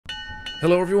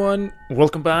Hello everyone,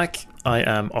 welcome back. I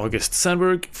am August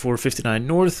Sandberg for 59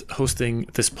 North, hosting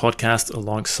this podcast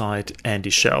alongside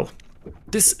Andy Schell.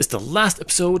 This is the last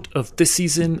episode of this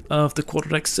season of the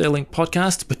Quarterdeck Sailing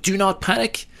Podcast, but do not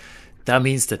panic. That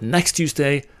means that next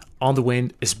Tuesday, On the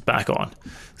Wind is back on.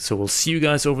 So we'll see you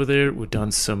guys over there. We've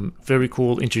done some very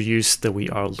cool interviews that we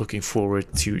are looking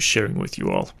forward to sharing with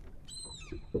you all.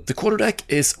 The Quarterdeck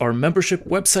is our membership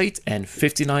website and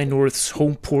 59 North's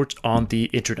home port on the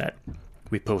internet.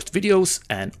 We post videos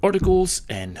and articles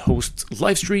and host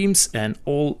live streams and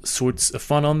all sorts of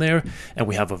fun on there, and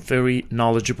we have a very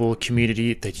knowledgeable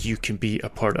community that you can be a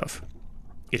part of.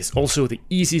 It is also the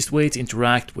easiest way to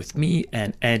interact with me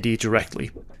and Andy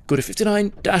directly. Go to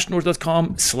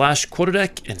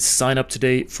 59-north.com/quarterdeck and sign up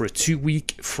today for a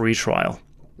 2-week free trial.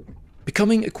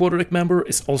 Becoming a Quarterdeck member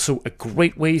is also a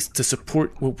great way to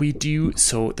support what we do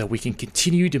so that we can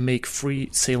continue to make free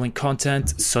sailing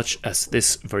content such as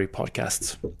this very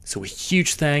podcast. So a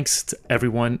huge thanks to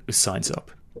everyone who signs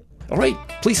up. All right,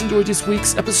 please enjoy this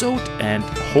week's episode and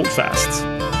hold fast.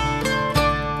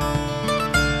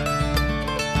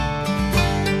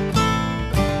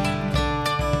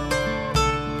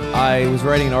 I was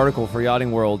writing an article for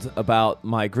Yachting World about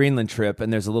my Greenland trip,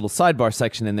 and there's a little sidebar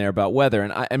section in there about weather.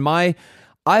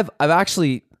 I've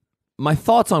actually, my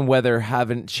thoughts on weather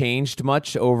haven't changed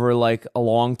much over like a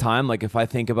long time. Like if I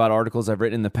think about articles I've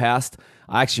written in the past,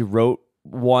 I actually wrote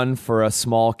one for a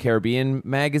small Caribbean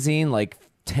magazine like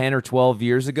 10 or 12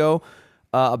 years ago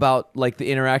about like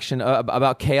the interaction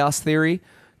about chaos theory,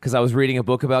 because I was reading a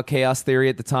book about chaos theory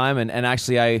at the time, and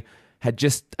actually I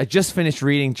just finished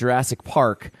reading Jurassic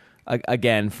Park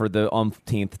again for the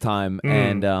umpteenth time,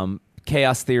 and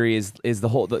chaos theory is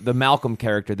the Malcolm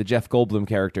character, the Jeff Goldblum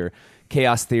character.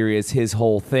 Chaos theory is his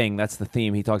whole thing. That's the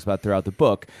theme he talks about throughout the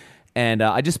book. And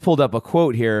I just pulled up a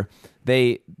quote here.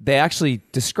 They actually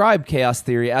describe chaos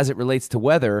theory as it relates to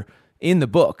weather in the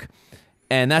book,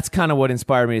 and that's kind of what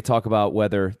inspired me to talk about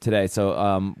weather today.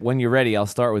 So when you're ready, I'll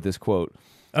start with this quote.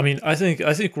 I mean, I think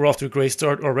we're off to a great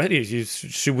start already.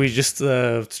 Should we just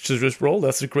roll?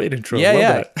 That's a great intro.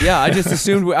 Yeah. I just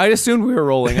assumed we were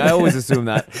rolling. I always assume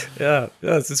that. yeah.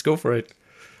 Let's go for it.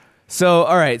 So,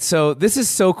 all right. So this is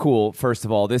so cool. First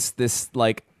of all, this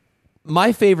like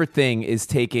my favorite thing is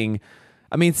taking.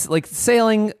 I mean, it's like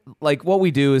sailing. Like what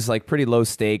we do is like pretty low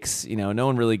stakes. You know, no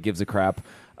one really gives a crap.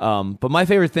 But my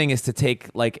favorite thing is to take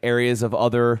like areas of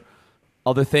other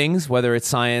things, whether it's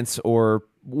science or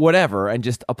whatever, and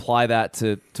just apply that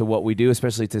to what we do,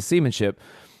 especially to seamanship.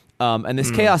 And this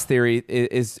chaos theory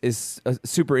is a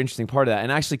super interesting part of that.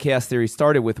 And actually, chaos theory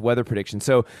started with weather prediction.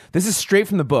 So this is straight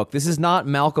from the book. This is not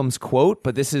Malcolm's quote,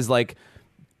 but this is like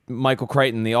Michael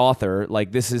Crichton, the author.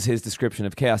 Like this is his description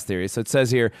of chaos theory. So it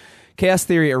says here, chaos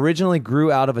theory originally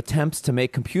grew out of attempts to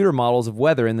make computer models of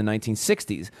weather in the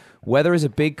 1960s. Weather is a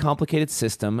big, complicated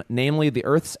system, namely the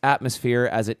Earth's atmosphere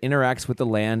as it interacts with the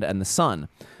land and the sun.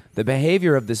 The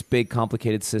behavior of this big,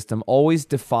 complicated system always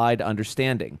defied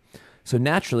understanding. So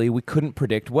naturally, we couldn't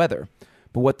predict weather.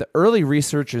 But what the early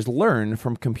researchers learned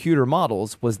from computer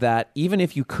models was that even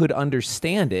if you could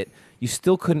understand it, you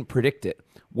still couldn't predict it.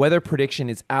 Weather prediction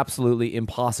is absolutely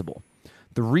impossible.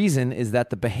 The reason is that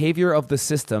the behavior of the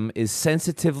system is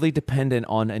sensitively dependent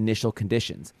on initial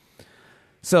conditions.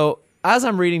 So as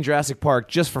I'm reading Jurassic Park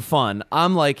just for fun,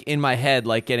 I'm like in my head,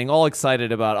 like getting all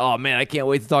excited about, oh man, I can't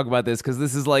wait to talk about this because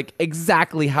this is like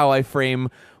exactly how I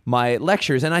frame my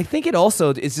lectures. And I think it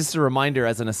also is just a reminder,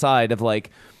 as an aside, of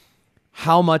like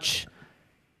how much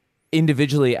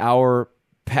individually our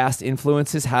past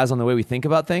influences has on the way we think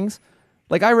about things.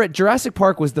 Like I read Jurassic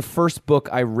Park was the first book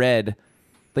I read,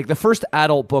 like the first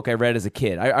adult book I read as a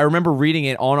kid. I remember reading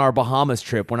it on our Bahamas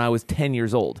trip when I was 10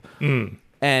 years old.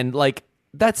 And like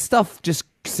that stuff just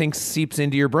seeps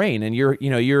into your brain, and your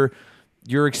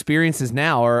experiences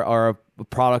now are a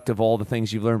product of all the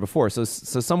things you've learned before. So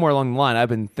somewhere along the line, I've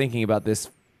been thinking about this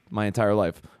my entire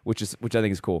life, which I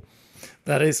think is cool.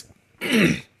 That is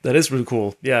really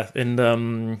cool. Yeah, and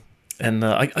I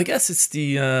guess it's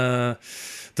the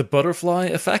butterfly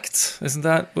effect, isn't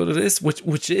that what it is?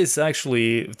 Which is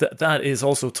actually that is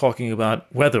also talking about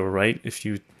weather, right? If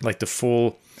you like the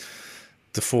full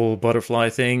butterfly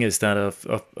thing is that a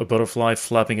butterfly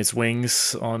flapping its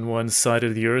wings on one side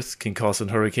of the earth can cause a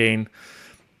hurricane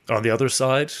on the other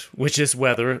side, which is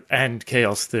weather and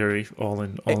chaos theory all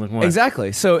in one.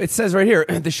 Exactly. So it says right here,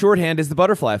 the shorthand is the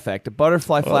butterfly effect. A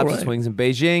butterfly flaps its wings in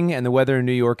Beijing, and the weather in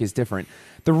New York is different.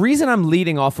 The reason I'm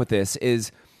leading off with this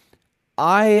is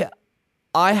I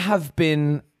have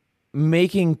been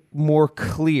making more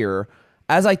clear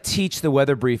as I teach the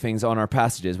weather briefings on our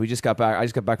passages. I just got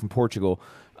back from Portugal.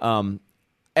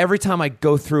 every time I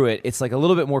go through it, it's like a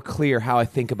little bit more clear how I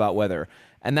think about weather.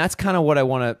 And that's kind of what I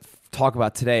want to talk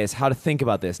about today, is how to think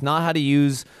about this. Not how to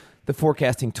use the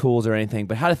forecasting tools or anything,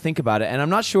 but how to think about it. And I'm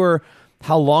not sure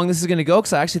how long this is going to go,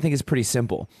 because I actually think it's pretty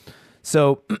simple.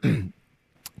 So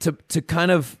to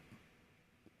kind of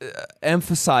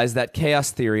emphasize that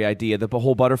chaos theory idea, the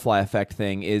whole butterfly effect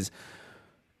thing, is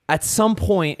at some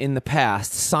point in the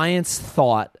past, science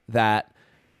thought that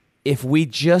if we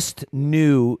just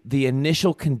knew the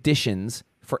initial conditions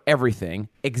for everything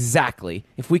exactly,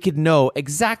 if we could know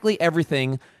exactly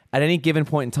everything at any given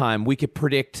point in time, we could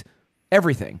predict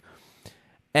everything.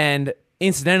 And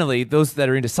incidentally, those that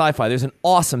are into sci-fi, there's an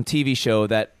awesome TV show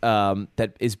that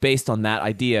that is based on that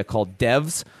idea called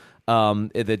Devs.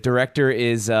 The director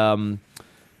is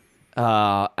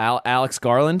Alex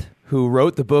Garland, who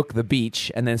wrote the book The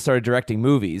Beach and then started directing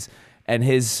movies. And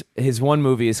his one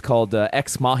movie is called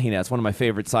Ex Machina. It's one of my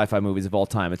favorite sci-fi movies of all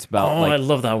time. It's about I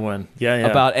love that one. Yeah.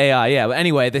 About AI. Yeah. But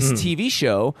anyway, this TV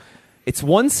show, it's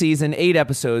one season, 8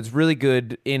 episodes, really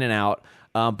good in and out.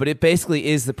 But it basically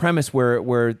is the premise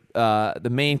where the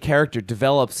main character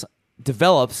develops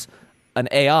an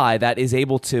AI that is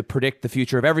able to predict the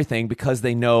future of everything because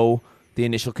they know the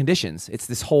initial conditions. It's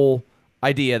this whole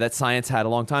idea that science had a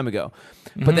long time ago.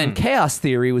 But then chaos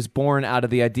theory was born out of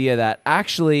the idea that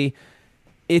actually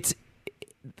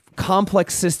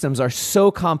complex systems are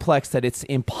so complex that it's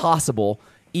impossible.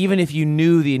 Even if you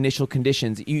knew the initial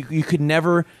conditions, you could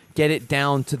never get it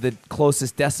down to the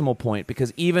closest decimal point,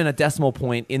 because even a decimal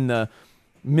point in the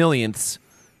millionths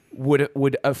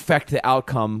would affect the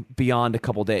outcome beyond a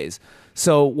couple days.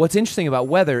 So what's interesting about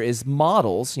weather is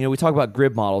models. We talk about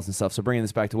grid models and stuff, so bringing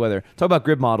this back to weather, talk about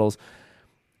grid models.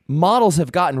 Models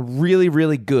have gotten really,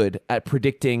 really good at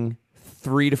predicting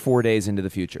 3 to 4 days into the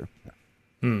future.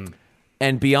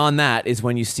 And beyond that is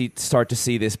when you start to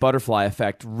see this butterfly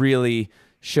effect really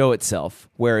show itself,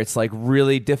 where it's like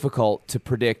really difficult to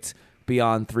predict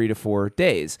beyond 3 to 4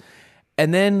 days.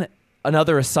 And then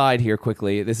another aside here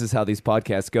quickly, this is how these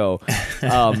podcasts go.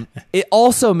 It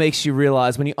also makes you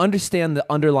realize, when you understand the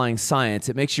underlying science,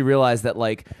 it makes you realize that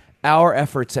like our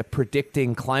efforts at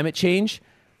predicting climate change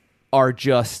are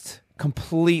just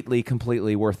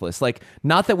completely worthless. Like,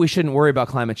 not that we shouldn't worry about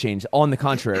climate change. On the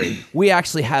contrary, we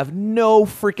actually have no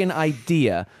freaking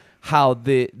idea how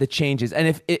the changes. And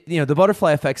if it, the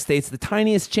butterfly effect states the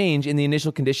tiniest change in the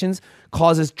initial conditions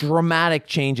causes dramatic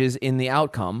changes in the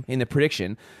outcome, in the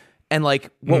prediction. And like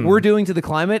what we're doing to the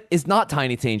climate is not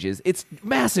tiny changes, it's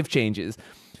massive changes.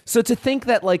 So to think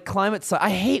that like I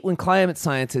hate when climate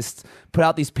scientists put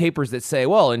out these papers that say,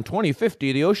 well, in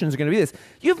 2050, the oceans are going to be this.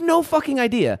 You have no fucking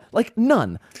idea. Like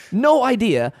none. No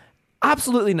idea.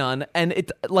 Absolutely none. And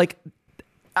it like,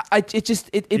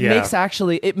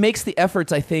 it makes the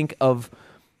efforts, I think, of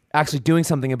actually doing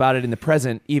something about it in the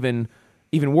present even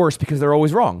worse, because they're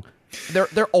always wrong.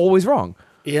 They're always wrong.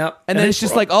 Yeah, and then it's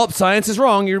just like, oh, science is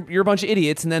wrong. You're a bunch of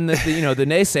idiots. And then the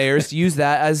naysayers use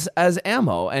that as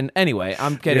ammo. And anyway,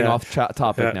 I'm getting off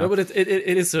topic now. But it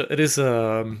is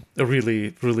a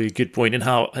really really good point in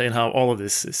how all of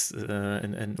this is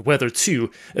and weather too,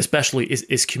 especially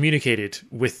is communicated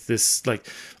with this, like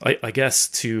I guess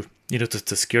to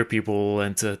scare people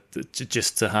and to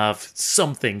just to have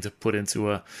something to put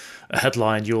into a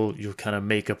headline. You'll kind of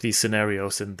make up these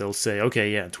scenarios and they'll say,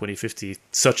 okay, yeah, in 2050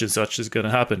 such and such is going to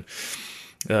happen.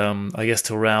 I guess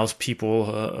to arouse people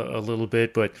a little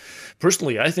bit, but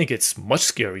personally I think it's much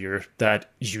scarier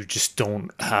that you just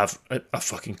don't have a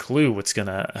fucking clue what's going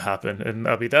to happen. And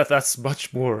I mean that's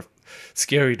much more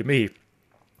scary to me.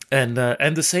 And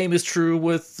the same is true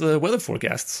with weather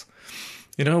forecasts.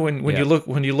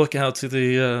 When you look out to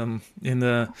the in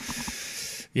the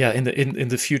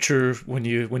future, when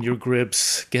your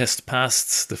gribs guessed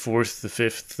past the 4th, the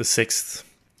 5th, the 6th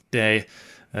day,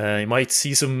 you might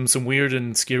see some weird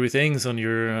and scary things on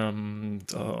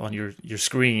your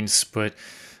screens, but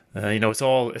it's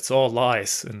all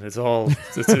lies, and it's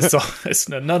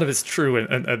none of it's true,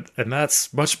 and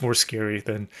that's much more scary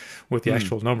than what the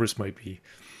actual numbers might be.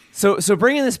 So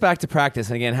bringing this back to practice,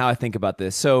 and again, how I think about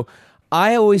this. So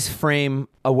I always frame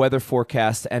a weather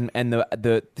forecast and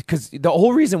because the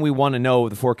whole reason we want to know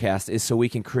the forecast is so we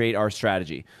can create our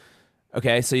strategy.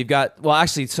 Okay, so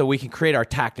so we can create our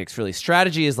tactics, really.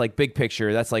 Strategy is like big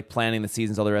picture. That's like planning the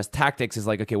seasons, all the rest. Tactics is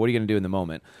like, okay, what are you going to do in the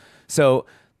moment? So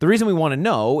the reason we want to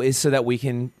know is so that we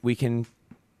can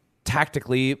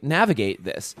tactically navigate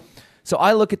this. So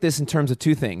I look at this in terms of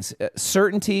two things: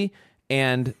 certainty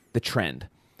and the trend.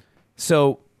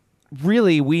 So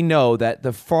really, we know that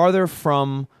the farther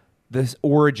from this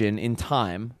origin in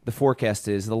time the forecast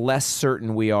is, the less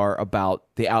certain we are about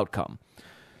the outcome.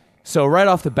 So right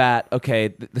off the bat,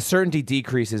 okay, the certainty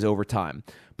decreases over time.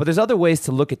 But there's other ways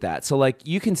to look at that. So like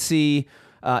you can see,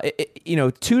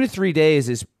 2 to 3 days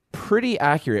is pretty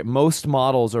accurate. Most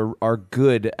models are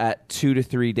good at 2 to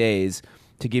 3 days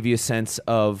to give you a sense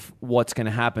of what's going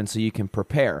to happen so you can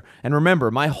prepare. And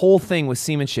remember, my whole thing with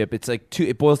seamanship,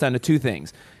 it boils down to two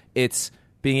things. It's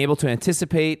being able to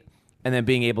anticipate and then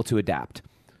being able to adapt.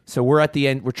 So we're at the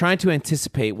end, we're trying to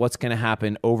anticipate what's going to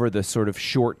happen over the sort of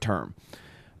short term.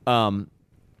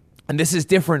 And this is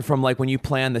different from like when you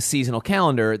plan the seasonal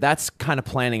calendar. That's kind of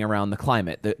planning around the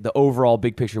climate, the overall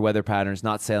big picture weather patterns,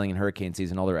 not sailing in hurricane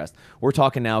season, all the rest. We're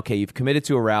talking now, okay, you've committed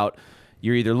to a route.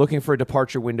 You're either looking for a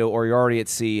departure window or you're already at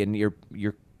sea and you're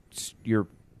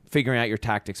figuring out your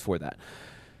tactics for that.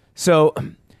 So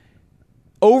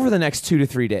over the next 2 to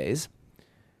 3 days,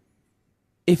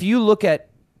 if you look at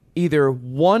either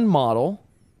one model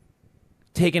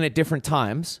taken at different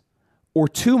times or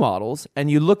two models,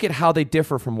 and you look at how they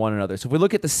differ from one another. So if we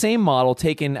look at the same model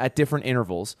taken at different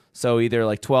intervals, so either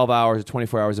like 12 hours or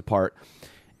 24 hours apart,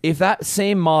 if that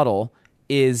same model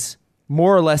is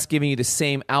more or less giving you the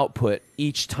same output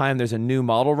each time there's a new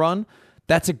model run,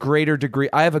 that's a greater degree.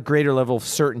 I have a greater level of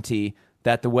certainty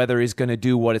that the weather is going to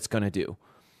do what it's going to do,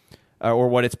 or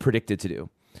what it's predicted to do.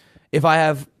 If I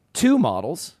have two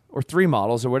models or three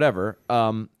models or whatever,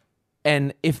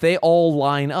 and if they all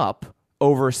line up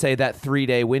over, say, that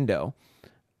 3-day window,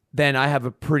 then I have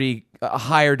a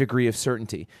higher degree of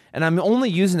certainty. And I'm only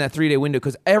using that 3-day window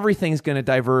because everything's going to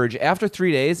diverge. After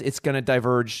 3 days, it's going to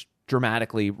diverge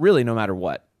dramatically, really no matter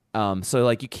what. So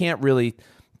like you can't really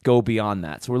go beyond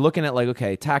that. So we're looking at like,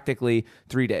 okay, tactically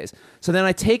 3 days. So then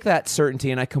I take that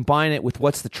certainty and I combine it with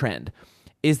what's the trend.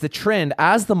 Is the trend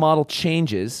as the model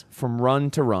changes from run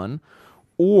to run,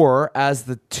 or as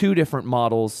the two different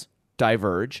models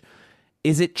diverge,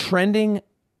 is it trending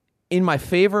in my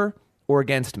favor or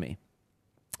against me?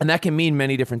 And that can mean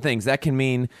many different things. That can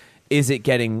mean, is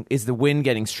the wind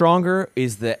getting stronger?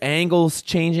 Is the angles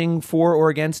changing for or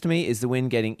against me? Is the wind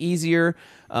getting easier?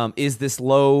 Is this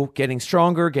low getting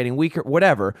stronger, getting weaker,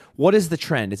 whatever? What is the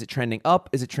trend? Is it trending up?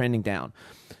 Is it trending down?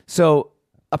 So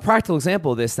a practical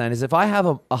example of this then is if I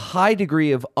have a high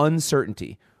degree of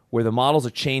uncertainty where the models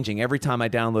are changing every time I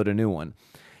download a new one,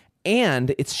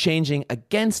 and it's changing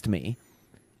against me,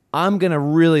 I'm going to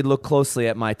really look closely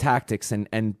at my tactics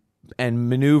and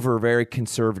maneuver very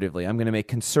conservatively. I'm going to make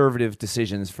conservative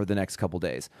decisions for the next couple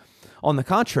days. On the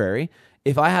contrary,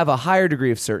 if I have a higher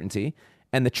degree of certainty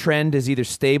and the trend is either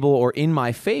stable or in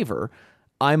my favor,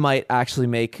 I might actually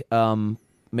make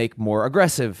more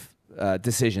aggressive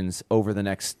decisions over the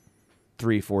next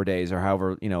 3-4 days or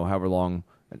however long.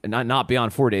 Not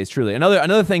beyond 4 days, truly.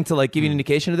 Another thing to like give you an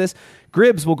indication of this,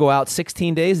 GRIBs will go out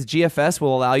 16 days. GFS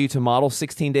will allow you to model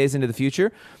 16 days into the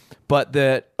future, but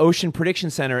the Ocean Prediction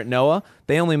Center at NOAA,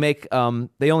 they only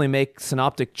make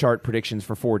synoptic chart predictions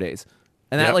for 4 days.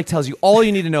 And that like tells you all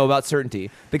you need to know about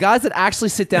certainty. The guys that actually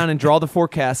sit down and draw the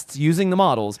forecasts using the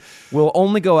models will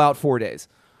only go out 4 days.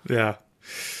 Yeah.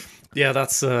 Yeah,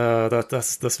 that's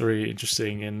very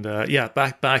interesting, and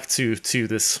back to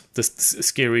this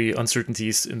scary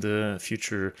uncertainties in the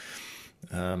future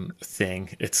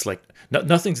thing. It's like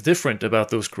nothing's different about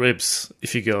those GRIBs.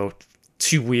 If you go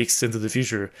 2 weeks into the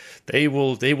future, they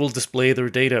will display their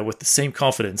data with the same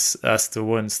confidence as the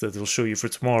ones that they'll show you for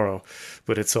tomorrow,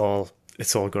 but it's all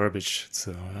garbage.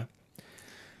 So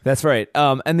that's right.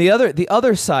 And the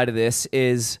other side of this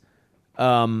is.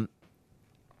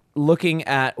 Looking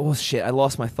at I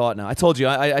lost my thought now. I told you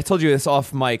this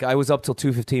off mic. I was up till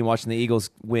 2:15 watching the Eagles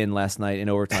win last night in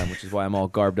overtime, which is why I'm all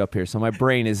garbed up here. So my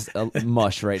brain is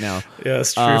mush right now. Yeah,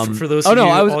 it's true. For those of you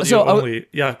only,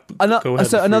 go ahead.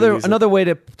 So another way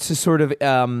to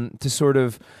sort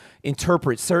of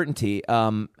interpret certainty,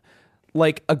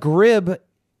 like a GRIB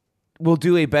will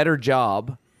do a better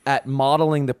job at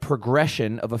modeling the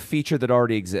progression of a feature that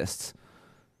already exists.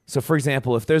 So, for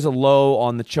example, if there's a low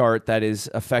on the chart that is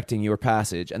affecting your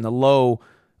passage and the low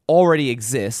already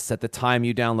exists at the time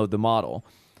you download the model,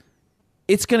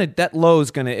 that low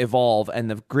is going to evolve, and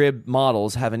the GRIB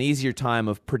models have an easier time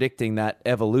of predicting that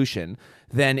evolution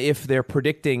than if they're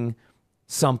predicting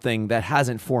something that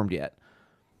hasn't formed yet.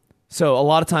 So a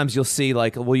lot of times you'll see,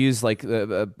 like, we'll use like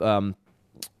Cape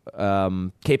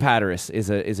Hatteras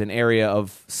is an area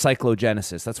of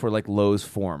cyclogenesis. That's where like lows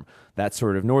form. That's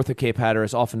sort of north of Cape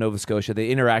Hatteras, off of Nova Scotia.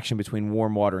 The interaction between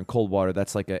warm water and cold water,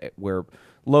 that's like where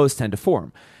lows tend to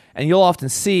form. And you'll often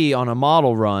see on a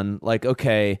model run, like,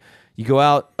 okay, you go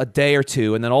out a day or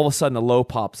two, and then all of a sudden a low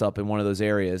pops up in one of those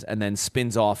areas and then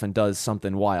spins off and does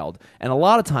something wild. And a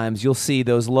lot of times you'll see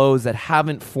those lows that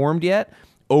haven't formed yet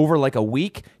over like a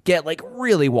week get like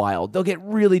really wild. They'll get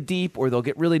really deep or they'll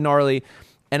get really gnarly.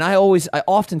 And I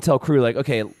often tell crew, like,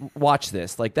 okay, watch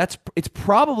this. Like, it's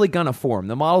probably gonna form.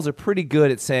 The models are pretty good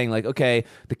at saying, like, okay,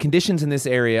 the conditions in this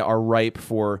area are ripe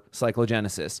for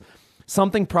cyclogenesis.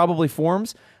 Something probably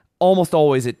forms. Almost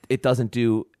always it doesn't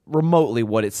do remotely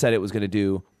what it said it was gonna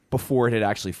do before it had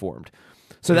actually formed.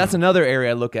 So that's another area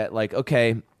I look at, like,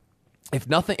 okay,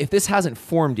 if this hasn't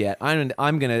formed yet,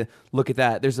 I'm gonna look at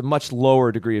that. There's a much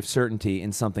lower degree of certainty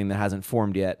in something that hasn't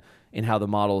formed yet in how the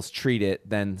models treat it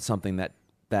than something that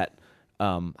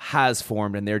has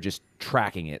formed and they're just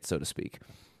tracking it, so to speak.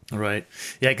 Right.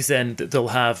 Yeah, because then they'll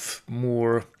have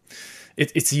more...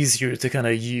 It's easier to kind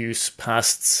of use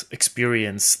past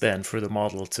experience then for the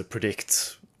model to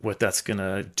predict what that's going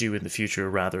to do in the future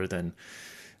rather than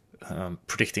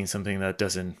predicting something that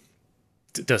doesn't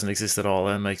exist at all.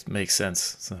 That makes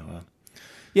sense. So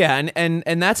yeah,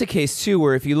 and that's a case too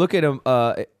where if you look at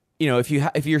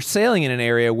if you're sailing in an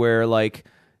area where like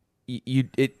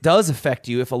it does affect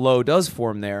you if a low does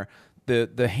form there.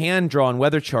 The hand-drawn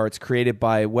weather charts created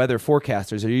by weather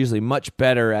forecasters are usually much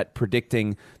better at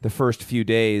predicting the first few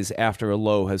days after a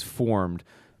low has formed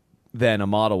than a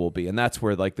model will be. And that's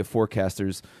where like the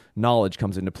forecaster's knowledge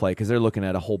comes into play, because they're looking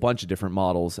at a whole bunch of different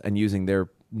models and using their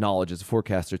knowledge as a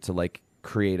forecaster to like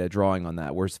create a drawing on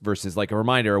that. Versus like a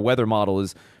reminder, a weather model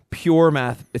is pure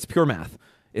math. It's pure math.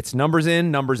 It's numbers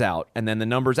in, numbers out, and then the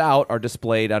numbers out are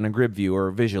displayed on a grid view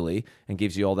or visually and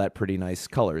gives you all that pretty nice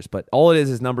colors. But all it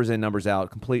is numbers in, numbers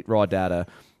out, complete raw data.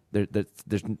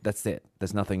 That's it.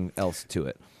 There's nothing else to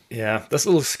it. Yeah, that's a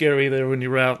little scary there when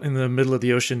you're out in the middle of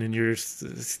the ocean and you're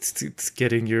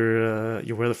getting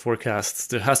your weather forecasts.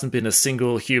 There hasn't been a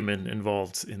single human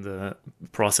involved in the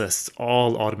process. It's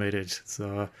all automated.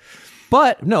 So...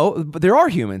 But no, there are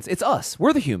humans. It's us.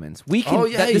 We're the humans. We can. Oh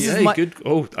yeah, good.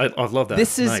 Oh, I love that.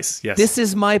 This is nice. Yes. This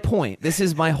is my point. This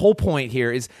is my whole point here.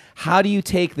 Is how do you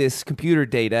take this computer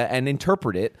data and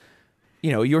interpret it,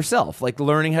 yourself? Like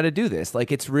learning how to do this.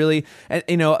 Like it's really,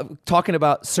 talking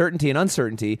about certainty and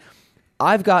uncertainty.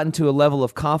 I've gotten to a level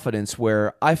of confidence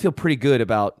where I feel pretty good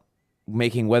about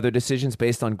making weather decisions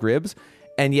based on GRIBs,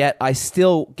 and yet I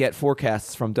still get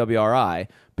forecasts from WRI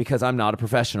because I'm not a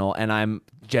professional and I'm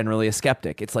generally a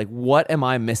skeptic. It's like, what am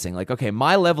I missing? Like, okay,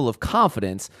 my level of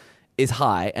confidence is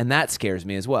high, and that scares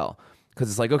me as well. Because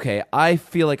it's like, okay, I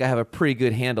feel like I have a pretty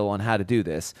good handle on how to do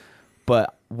this,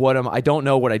 but I don't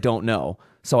know what I don't know.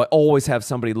 So I always have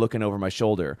somebody looking over my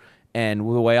shoulder. And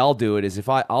the way I'll do it is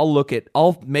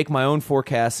I'll make my own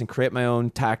forecasts and create my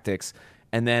own tactics,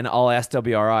 and then I'll ask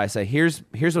WRI, say, here's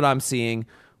what I'm seeing,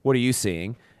 what are you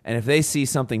seeing? And if they see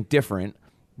something different,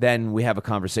 then we have a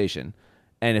conversation.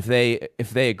 And if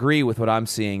they agree with what I'm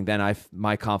seeing, then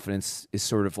my confidence is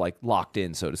sort of like locked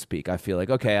in, so to speak. I feel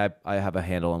like, okay, I have a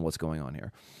handle on what's going on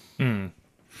here. Mm.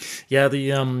 Yeah,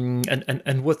 the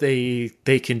and what they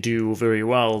can do very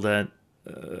well that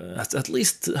at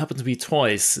least happened to be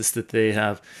twice is that they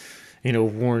have,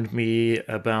 warned me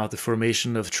about the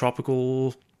formation of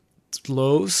tropical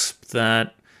lows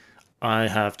that I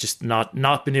have just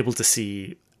not been able to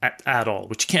see at all,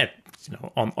 which you can't.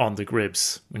 On the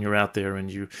GRIBs when you're out there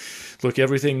and you look,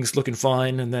 everything's looking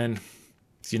fine, and then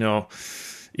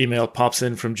email pops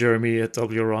in from Jeremy at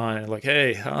WRI like,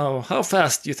 hey, how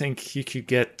fast do you think you could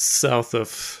get south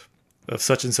of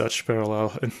such and such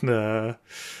parallel? And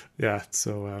it's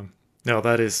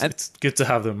good to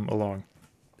have them along.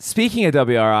 Speaking of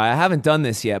WRI, I haven't done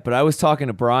this yet, but I was talking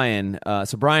to Brian.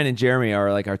 So Brian and Jeremy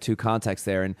are like our two contacts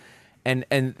there,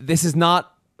 and this is not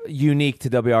unique to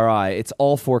WRI. It's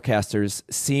all forecasters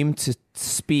seem to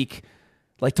speak,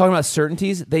 like talking about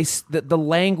certainties, the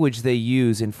language they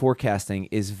use in forecasting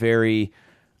is very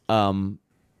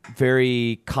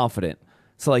very confident.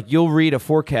 So like you'll read a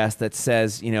forecast that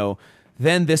says,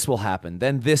 then this will happen,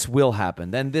 then this will happen,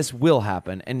 then this will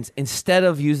happen, and instead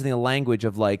of using the language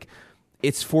of like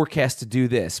it's forecast to do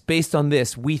this, based on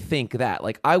this we think that,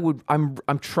 like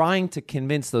I'm trying to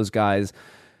convince those guys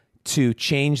to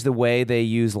change the way they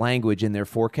use language in their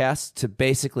forecasts to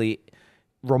basically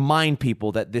remind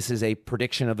people that this is a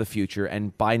prediction of the future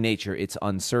and by nature it's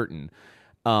uncertain.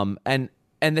 And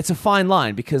it's a fine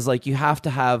line because like you have to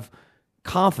have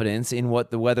confidence in what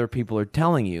the weather people are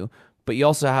telling you, but you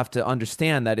also have to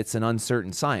understand that it's an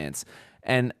uncertain science.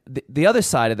 And the other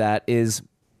side of that is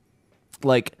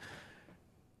like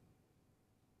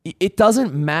it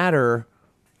doesn't matter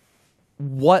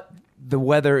what the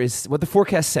weather is, what the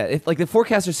forecast said. If like the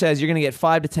forecaster says you're going to get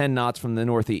 5 to 10 knots from the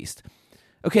northeast,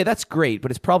 okay, that's great,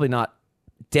 but it's probably not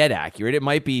dead accurate. It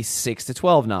might be 6 to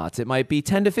 12 knots. It might be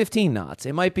 10 to 15 knots.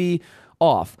 It might be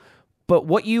off. But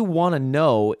what you want to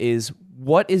know is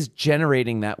what is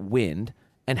generating that wind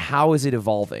and how is it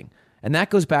evolving? And that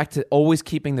goes back to always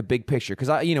keeping the big picture. Because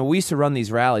we used to run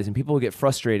these rallies, and people would get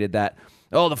frustrated that,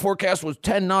 oh, the forecast was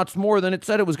 10 knots more than it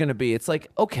said it was going to be. It's like,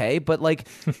 okay, but like,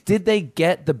 did they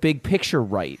get the big picture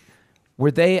right?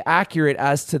 Were they accurate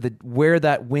as to where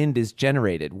that wind is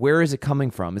generated? Where is it coming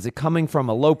from? Is it coming from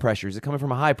a low pressure? Is it coming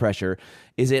from a high pressure?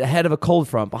 Is it ahead of a cold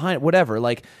front, behind it? Whatever.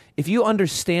 Like, if you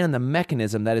understand the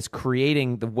mechanism that is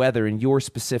creating the weather in your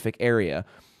specific area,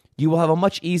 you will have a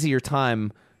much easier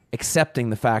time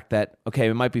accepting the fact that, okay,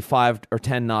 it might be 5 or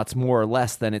 10 knots more or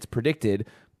less than it's predicted,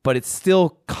 but it's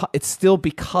still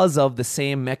because of the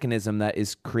same mechanism that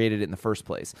is created in the first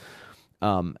place.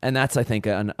 And that's, I think,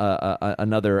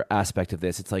 another aspect of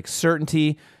this. It's like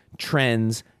certainty,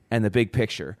 trends, and the big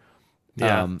picture.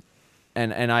 Yeah.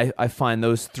 And I find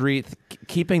those three,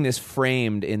 keeping this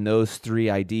framed in those three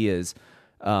ideas,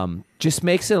 just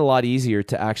makes it a lot easier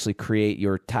to actually create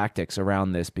your tactics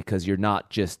around this, because you're not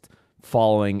just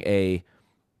following a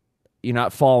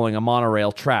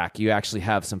monorail track. You actually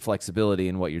have some flexibility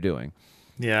in what you're doing.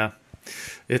 Yeah.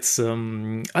 It's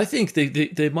I think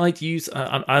they might use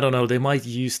I don't know, they might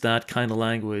use that kind of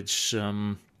language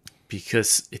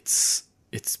because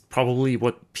it's probably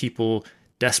what people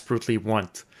desperately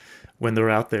want when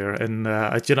they're out there. And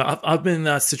I've been in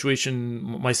that situation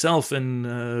myself,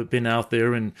 and been out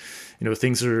there, and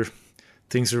things are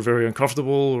very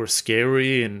uncomfortable or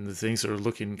scary, and things are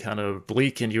looking kind of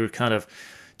bleak, and you're kind of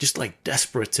just like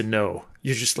desperate to know.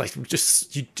 You're just like,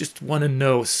 you just want to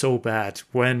know so bad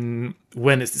when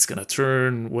is this going to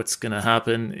turn? What's going to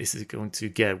happen? Is it going to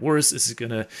get worse? Is it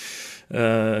going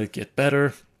to get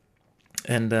better?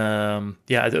 And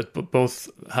both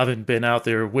having been out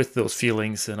there with those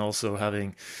feelings, and also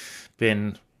having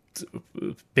been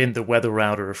the weather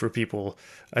router for people,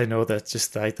 I know that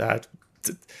just like that,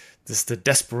 just the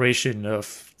desperation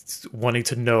of wanting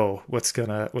to know what's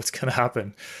gonna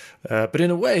happen. But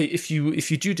in a way, if you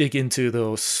do dig into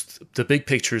the big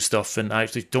picture stuff, and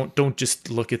actually don't just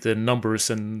look at the numbers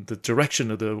and the direction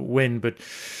of the wind, but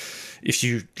if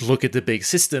you look at the big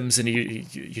systems, and you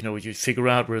figure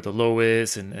out where the low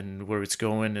is and where it's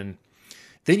going, and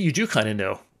then you do kind of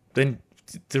know. Then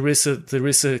there is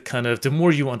a kind of, the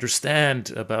more you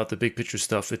understand about the big picture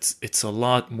stuff, it's a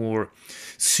lot more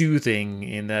soothing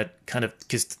in that kind of,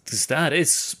 because that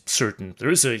is certain.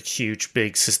 There is a huge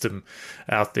big system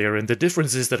out there, and the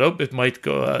difference is that it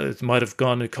might have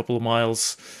gone a couple of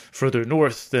miles further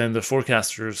north than the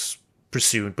forecasters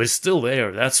pursued, but it's still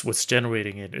there. That's what's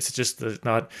generating it. It's just it's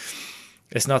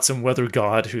not some weather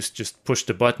god who's just pushed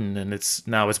a button and it's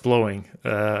blowing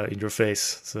in your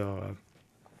face. So.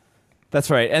 That's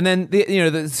right. And then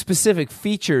the specific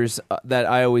features that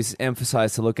I always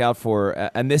emphasize to look out for,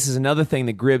 and this is another thing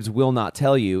that Gribbs will not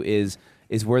tell you, is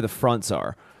where the fronts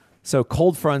are. So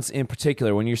cold fronts in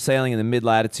particular, when you're sailing in the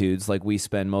mid-latitudes, like we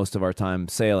spend most of our time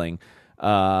sailing,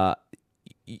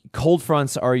 cold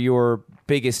fronts are your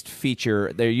biggest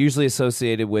feature. They're usually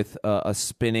associated with a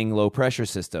spinning low-pressure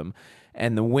system.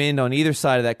 And the wind on either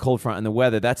side of that cold front and the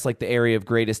weather, that's like the area of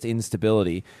greatest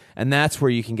instability. And that's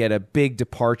where you can get a big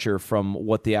departure from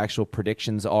what the actual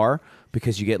predictions are,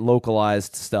 because you get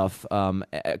localized stuff.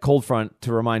 Cold front,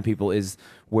 to remind people, is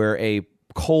where a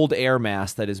cold air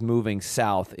mass that is moving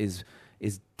south is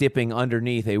dipping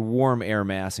underneath a warm air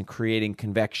mass and creating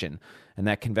convection. And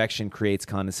that convection creates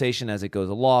condensation as it goes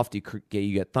aloft. You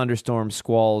get thunderstorms,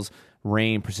 squalls,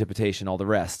 rain, precipitation, all the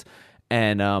rest.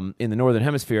 And in the northern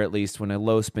hemisphere, at least, when a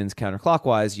low spins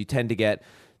counterclockwise, you tend to get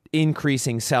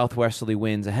increasing southwesterly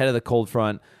winds ahead of the cold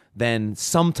front. Then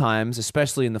sometimes,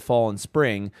 especially in the fall and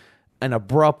spring, an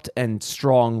abrupt and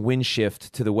strong wind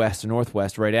shift to the west or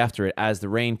northwest right after it, as the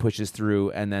rain pushes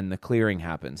through and then the clearing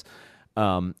happens.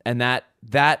 And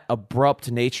that abrupt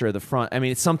nature of the front, I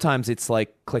mean, sometimes it's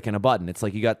like clicking a button. It's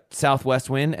like you got southwest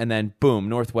wind and then boom,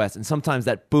 northwest. And sometimes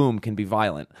that boom can be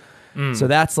violent. So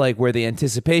that's like where the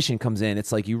anticipation comes in.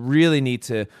 It's like you really need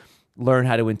to learn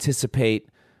how to anticipate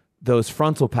those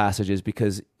frontal passages,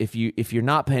 because if you're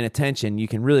not paying attention, you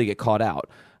can really get caught out.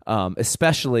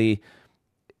 Especially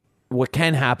what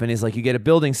can happen is, like, you get a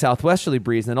building southwesterly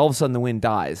breeze, and then all of a sudden the wind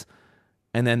dies.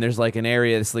 And then there's like an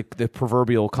area that's like the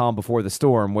proverbial calm before the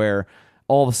storm, where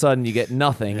all of a sudden you get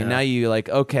nothing. Yeah. And now you're like,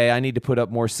 okay, I need to put up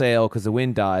more sail because the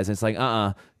wind dies. And it's like,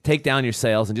 take down your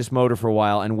sails and just motor for a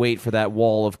while and wait for that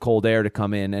wall of cold air to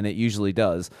come in. And it usually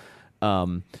does.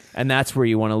 And that's where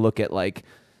you want to look at, like,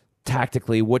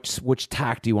 tactically, which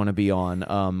tack do you want to be on?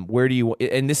 Where do you,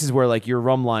 and this is where, like, your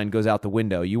rum line goes out the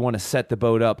window. You want to set the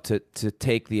boat up to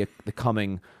take the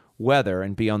coming weather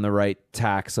and be on the right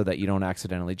tack so that you don't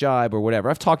accidentally jibe or whatever.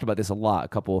 I've talked about this a lot. A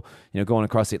couple, going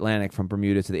across the Atlantic from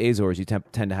Bermuda to the Azores, you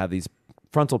tend to have these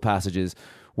frontal passages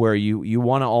where you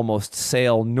want to almost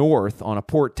sail north on a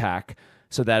port tack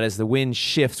so that as the wind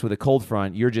shifts with a cold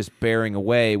front, you're just bearing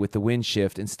away with the wind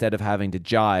shift instead of having to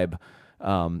jibe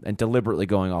and deliberately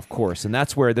going off course. And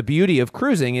that's where the beauty of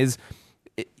cruising is.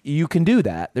 You can do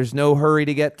that. There's no hurry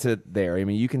to get to there. I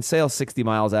mean, you can sail 60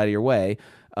 miles out of your way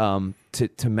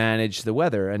to manage the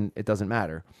weather, and it doesn't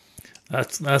matter.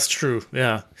 That's true.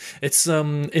 Yeah, it's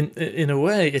in a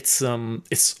way it's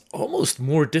almost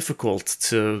more difficult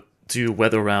to do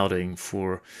weather routing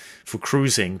for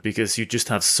cruising because you just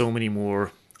have so many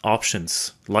more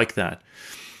options like that.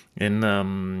 In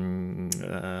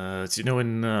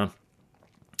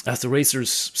as the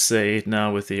racers say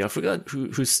now with I forgot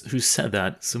who said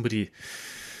that. Somebody,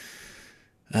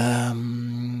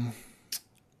 might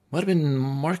have been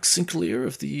Mark Sinclair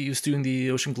who's doing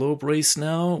the Ocean Globe race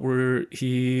now, where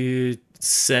he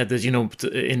said that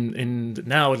in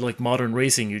now like modern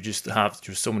racing you just have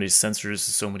there's so many sensors,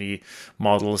 so many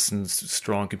models and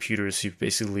strong computers. You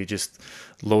basically just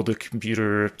load the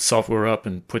computer software up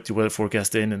and put the weather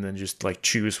forecast in, and then just like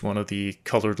choose one of the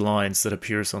colored lines that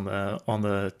appears on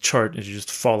the chart, and you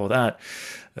just follow that.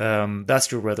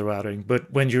 That's your weather routing.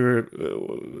 But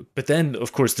but then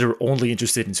of course they're only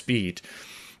interested in speed.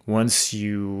 Once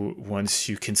you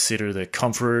consider the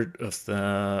comfort of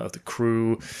the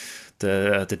crew,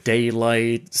 the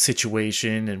daylight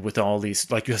situation, and with all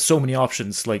these, like, you have so many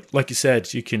options. Like you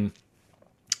said, you can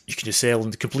just sail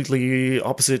in the completely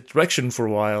opposite direction for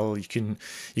a while. You can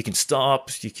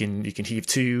stop. You can heave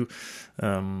to.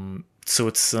 So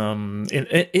it's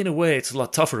in a way it's a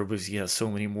lot tougher because you have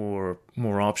so many more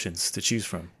options to choose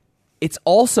from. It's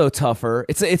also tougher.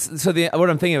 What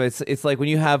I'm thinking of, it's like when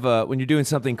you're doing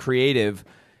something creative,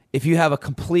 if you have a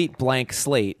complete blank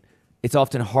slate, it's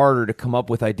often harder to come up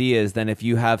with ideas than if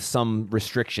you have some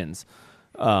restrictions.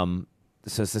 So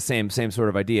it's the same sort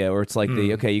of idea, or it's like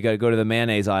you got to go to the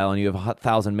mayonnaise aisle and you have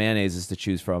 1,000 mayonnaises to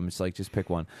choose from. It's like, just pick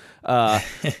one.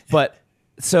 But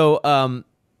so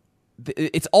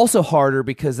it's also harder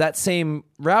because that same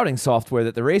routing software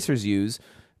that the racers use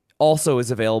also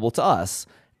is available to us.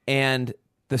 And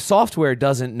the software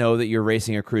doesn't know that you're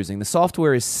racing or cruising. The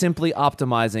software is simply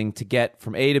optimizing to get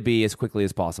from A to B as quickly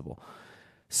as possible.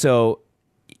 So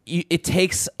it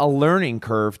takes a learning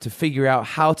curve to figure out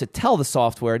how to tell the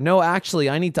software, no, actually,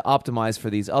 I need to optimize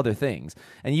for these other things.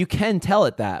 And you can tell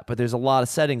it that, but there's a lot of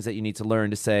settings that you need to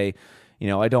learn to say,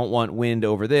 I don't want wind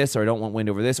over this, or I don't want wind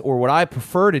over this. Or what I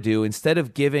prefer to do, instead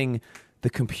of giving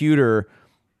the computer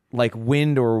like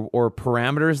wind or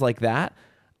parameters like that,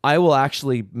 I will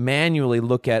actually manually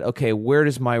look at, okay, where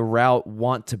does my route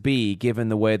want to be given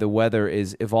the way the weather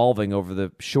is evolving over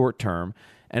the short term?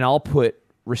 And I'll put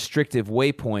restrictive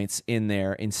waypoints in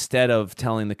there instead of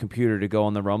telling the computer to go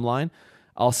on the run line.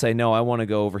 I'll say, no, I want to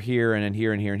go over here and then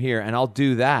here and here and here. And I'll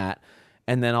do that.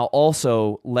 And then I'll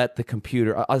also let the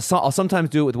computer, I'll sometimes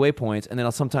do it with waypoints, and then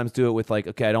I'll sometimes do it with like,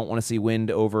 okay, I don't want to see wind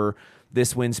over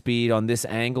this wind speed on this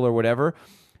angle or whatever.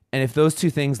 And if those two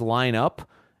things line up,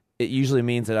 it usually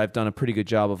means that I've done a pretty good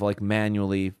job of like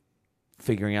manually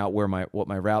figuring out what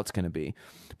my route's going to be.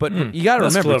 But you got to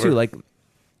remember too, like,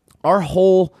 our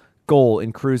whole goal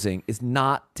in cruising is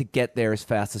not to get there as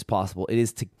fast as possible. It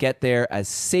is to get there as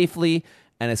safely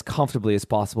and as comfortably as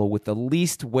possible with the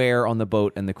least wear on the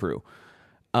boat and the crew.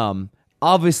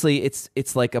 Obviously,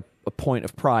 it's like a point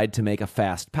of pride to make a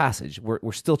fast passage.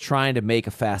 We're still trying to make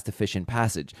a fast, efficient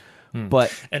passage, but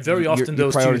very often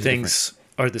those two things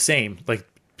are the same. Like,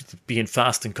 being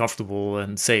fast and comfortable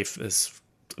and safe is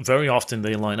very often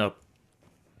they line up.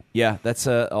 Yeah, that's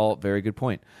all very good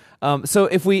point. So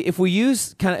if we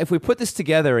put this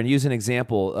together and use an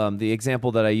example, the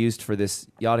example that I used for this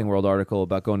Yachting World article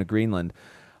about going to Greenland,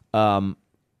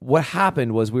 what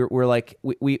happened was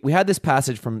we had this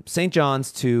passage from St.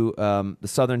 John's to the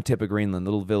southern tip of Greenland, a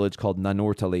little village called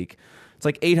Nanortalik. It's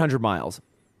like 800 miles.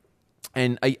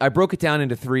 And I broke it down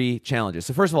into 3 challenges.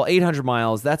 So first of all, 800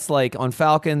 miles, that's like, on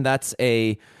FALKEN, that's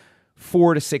a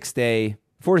 4 to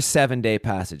 7 day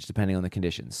passage, depending on the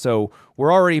conditions. So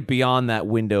we're already beyond that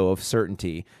window of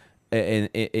certainty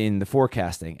in the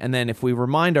forecasting. And then if we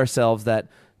remind ourselves that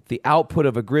the output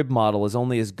of a grid model is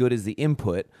only as good as the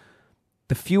input,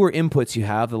 the fewer inputs you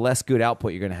have, the less good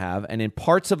output you're going to have. And in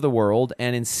parts of the world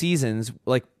and in seasons,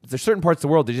 like, there's certain parts of the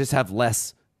world that just have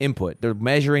less input. They're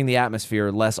measuring the atmosphere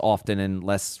less often and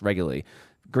less regularly.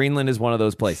 Greenland is one of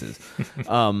those places.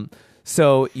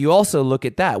 So you also look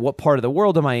at that. What part of the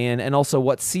world am I in? And also,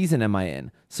 what season am I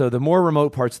in? So the more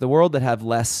remote parts of the world that have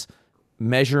less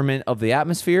measurement of the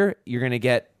atmosphere, you're going to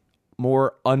get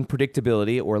more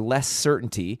unpredictability or less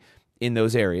certainty in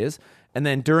those areas. And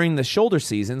then during the shoulder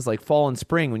seasons, like fall and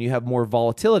spring, when you have more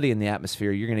volatility in the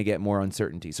atmosphere, you're going to get more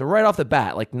uncertainty. So right off the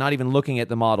bat, like not even looking at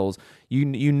the models, you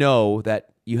know that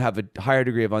you have a higher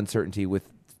degree of uncertainty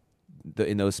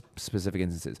in those specific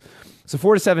instances. So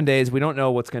 4 to 7 days, we don't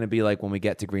know what's going to be like when we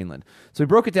get to Greenland. So we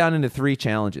broke it down into 3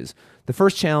 challenges. The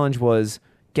first challenge was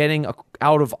getting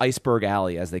out of Iceberg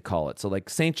Alley, as they call it. So like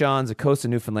St. John's, the coast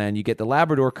of Newfoundland, you get the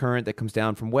Labrador Current that comes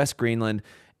down from West Greenland,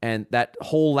 and that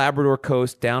whole Labrador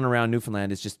coast down around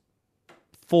Newfoundland is just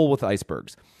full with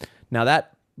icebergs. Now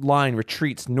that line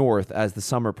retreats north as the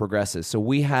summer progresses. So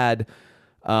we had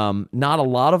not a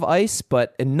lot of ice,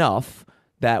 but enough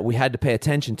that we had to pay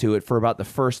attention to it for about the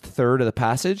first third of the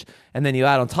passage. And then you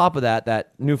add on top of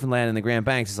that Newfoundland and the Grand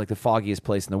Banks is like the foggiest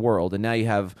place in the world. And now you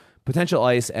have potential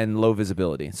ice and low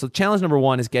visibility. So challenge number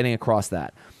 1 is getting across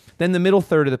that. Then the middle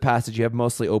third of the passage, you have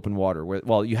mostly open water.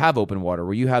 You have open water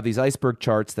where you have these iceberg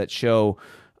charts that show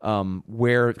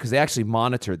where, because they actually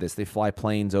monitor this. They fly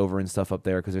planes over and stuff up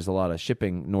there because there's a lot of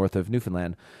shipping north of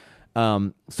Newfoundland.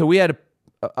 So we had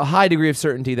a high degree of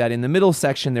certainty that in the middle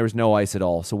section there was no ice at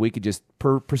all. So we could just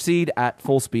proceed at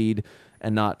full speed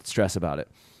and not stress about it.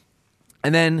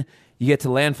 And then you get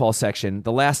to landfall section,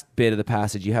 the last bit of the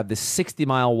passage, you have this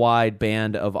 60-mile wide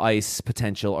band of ice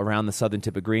potential around the southern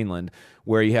tip of Greenland,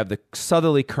 where you have the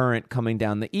southerly current coming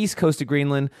down the east coast of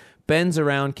Greenland, bends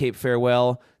around Cape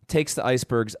Farewell, takes the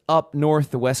icebergs up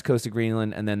north the west coast of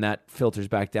Greenland, and then that filters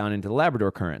back down into the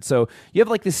Labrador Current. So you have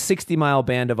like this 60-mile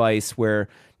band of ice where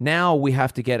now we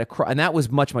have to get across, and that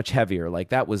was much, much heavier. Like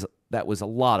that was a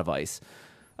lot of ice.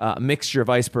 A mixture of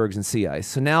icebergs and sea ice.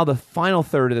 So now the final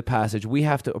third of the passage, we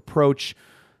have to approach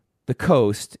the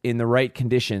coast in the right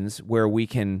conditions where we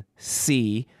can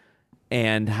see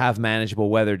and have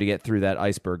manageable weather to get through that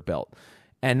iceberg belt.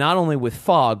 And not only with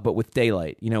fog, but with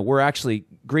daylight. You know,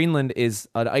 Greenland is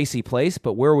an icy place,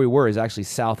 but where we were is actually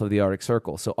south of the Arctic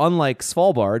Circle. So unlike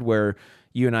Svalbard, where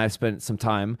you and I have spent some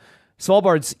time,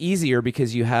 Svalbard's easier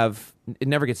because it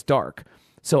never gets dark.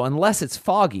 So unless it's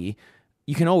foggy,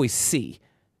 you can always see.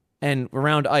 And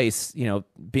around ice, you know,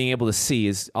 being able to see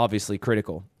is obviously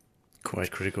critical. Quite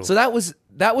critical. So that was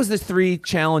the 3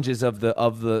 challenges of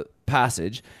the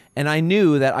passage, and I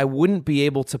knew that I wouldn't be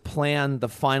able to plan the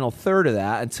final third of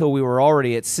that until we were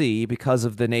already at sea because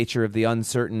of the nature of the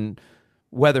uncertain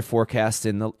weather forecast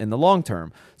in the long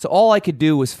term. So all I could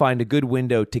do was find a good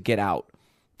window to get out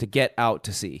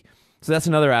to sea. So that's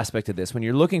another aspect of this. When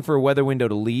you're looking for a weather window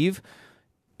to leave,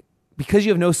 because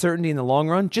you have no certainty in the long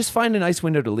run, just find a nice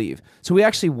window to leave. So we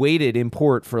actually waited in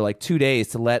port for like 2 days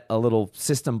to let a little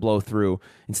system blow through.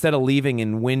 Instead of leaving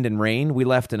in wind and rain, we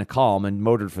left in a calm and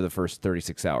motored for the first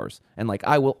 36 hours. And like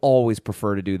I will always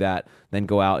prefer to do that than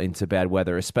go out into bad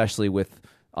weather, especially with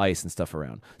ice and stuff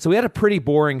around. So we had a pretty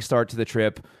boring start to the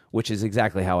trip, which is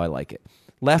exactly how I like it.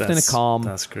 Left in a calm.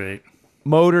 That's great.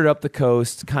 Motored up the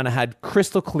coast, kind of had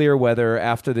crystal clear weather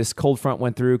after this cold front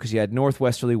went through because you had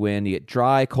northwesterly wind, you get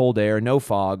dry, cold air, no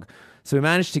fog. So we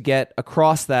managed to get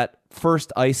across that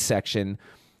first ice section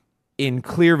in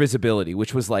clear visibility,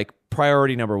 which was like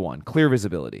priority number 1, clear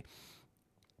visibility.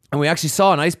 And we actually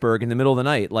saw an iceberg in the middle of the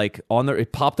night, like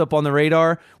it popped up on the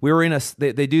radar. We were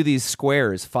they do these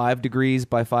squares, 5 degrees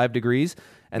by 5 degrees,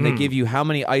 and they give you how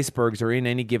many icebergs are in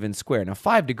any given square. Now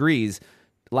 5 degrees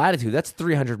latitude, that's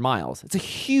 300 miles. It's a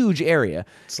huge area.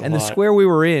 And the square we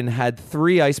were in had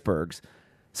 3 icebergs.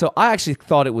 So I actually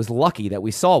thought it was lucky that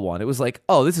we saw one. It was like,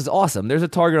 oh, this is awesome. There's a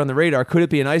target on the radar. Could it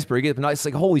be an iceberg? It's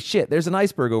like, holy shit, there's an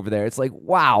iceberg over there. It's like,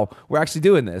 wow, we're actually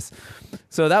doing this.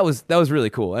 So that was really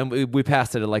cool. And we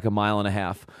passed it at like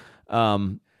 1.5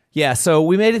 miles. Yeah, so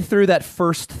we made it through that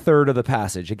first third of the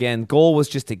passage. Again, goal was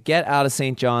just to get out of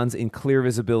St. John's in clear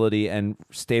visibility and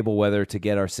stable weather to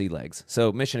get our sea legs.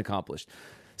 So mission accomplished.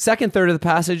 Second third of the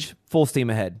passage, full steam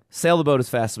ahead. Sail the boat as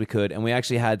fast as we could, and we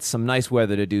actually had some nice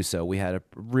weather to do so. We had a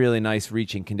really nice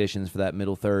reaching conditions for that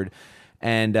middle third,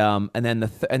 and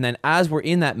then as we're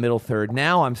in that middle third,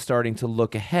 now I'm starting to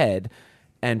look ahead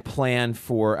and plan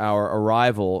for our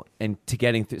arrival and to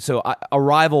getting through. So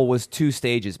arrival was 2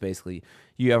 stages basically.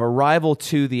 You have arrival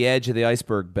to the edge of the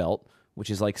iceberg belt,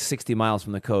 which is like 60 miles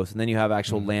from the coast, and then you have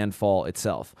actual landfall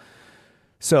itself.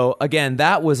 So again,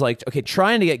 that was like, okay,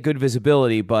 trying to get good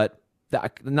visibility, but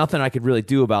nothing I could really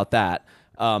do about that.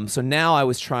 So now I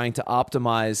was trying to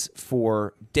optimize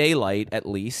for daylight at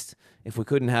least. If we were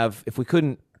going to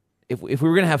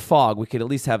have fog, we could at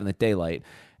least have in the daylight,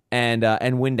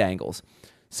 and wind angles.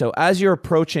 So as you're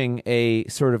approaching a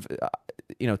sort of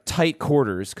tight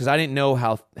quarters, because I didn't know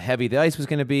how heavy the ice was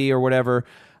going to be or whatever,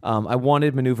 I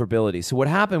wanted maneuverability. So what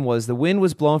happened was the wind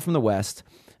was blowing from the west,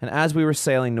 and as we were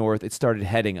sailing north, it started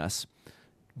heading us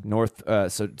north.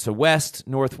 So west,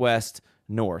 northwest,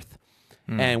 north,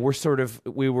 and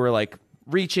we were like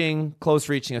close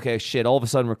reaching. Okay, shit. All of a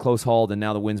sudden we're close hauled, and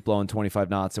now the wind's blowing 25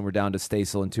 knots, and we're down to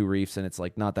staysail and 2 reefs, and it's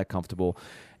like not that comfortable.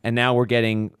 And now we're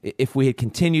getting. If we had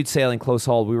continued sailing close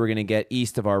hauled, we were going to get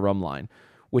east of our rum line,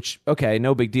 which okay,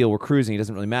 no big deal. We're cruising. It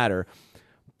doesn't really matter,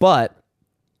 but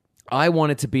I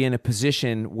wanted to be in a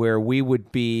position where we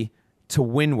would be to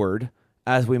windward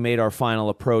as we made our final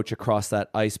approach across that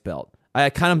ice belt.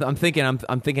 I'm thinking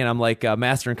I'm like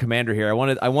master and commander here. I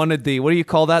wanted the, what do you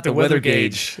call that? The weather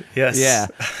gauge. Yes. Yeah.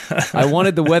 I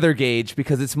wanted the weather gauge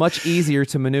because it's much easier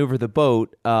to maneuver the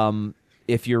boat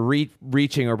if you're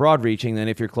reaching or broad reaching than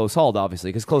if you're close hauled, obviously.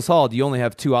 Because close hauled, you only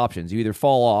have 2 options. You either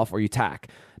fall off or you tack.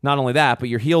 Not only that, but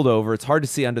you're heeled over. It's hard to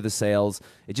see under the sails.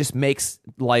 It just makes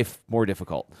life more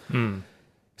difficult.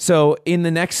 So in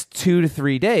the next 2 to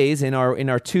 3 days, in our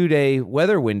 2-day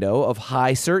weather window of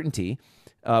high certainty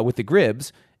with the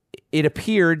Gribs, it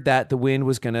appeared that the wind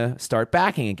was going to start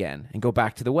backing again and go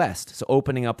back to the west, so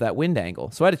opening up that wind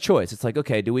angle. So I had a choice. It's like,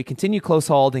 okay, do we continue close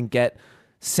hauled and get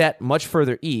set much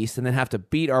further east and then have to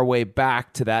beat our way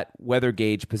back to that weather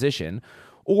gauge position,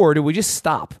 or do we just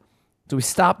stop? So we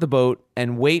stop the boat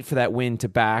and wait for that wind to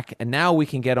back, and now we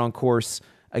can get on course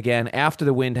again after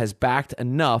the wind has backed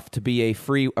enough to be a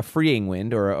freeing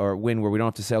wind or a wind where we don't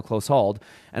have to sail close hauled,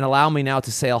 and allow me now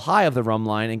to sail high of the rum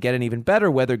line and get an even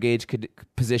better weather gauge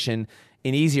position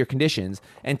in easier conditions.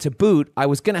 And to boot, I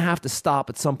was going to have to stop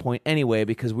at some point anyway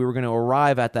because we were going to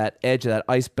arrive at that edge of that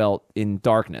ice belt in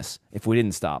darkness if we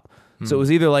didn't stop. So it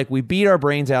was either like we beat our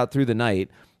brains out through the night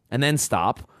and then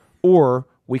stop, or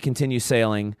we continue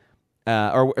sailing,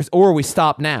 or we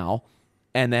stop now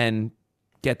and then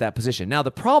get that position. Now,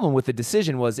 the problem with the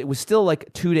decision was it was still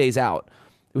like 2 days out.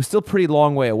 It was still a pretty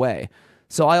long way away.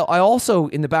 So I also,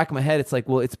 in the back of my head, it's like,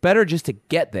 well, it's better just to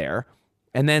get there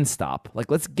and then stop. Like,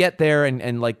 let's get there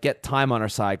and like get time on our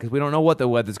side because we don't know what the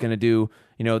weather's going to do.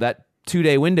 You know, that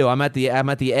 2-day window, I'm at the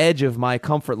edge of my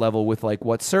comfort level with like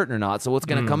what's certain or not. So what's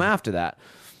going to come after that?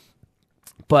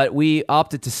 But we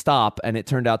opted to stop, and it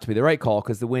turned out to be the right call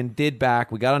because the wind did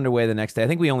back. We got underway the next day. I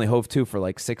think we only hove to for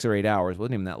like 6 or 8 hours. It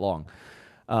wasn't even that long.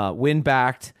 Wind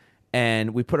backed,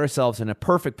 and we put ourselves in a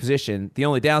perfect position. The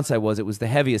only downside was it was the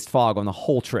heaviest fog on the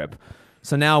whole trip.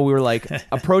 So now we were like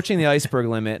approaching the iceberg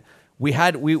limit. We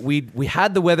had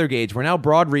the weather gauge. We're now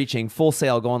broad reaching, full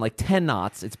sail, going like 10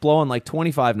 knots. It's blowing like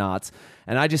 25 knots.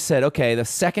 And I just said, okay, the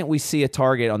second we see a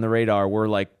target on the radar, we're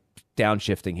like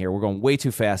downshifting here. We're going way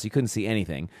too fast. You couldn't see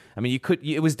anything. I mean,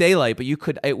 it was daylight, but you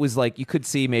could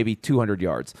see maybe 200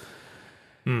 yards.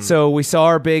 So we saw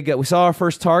our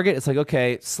first target. It's like,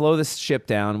 okay, slow this ship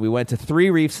down. We went to 3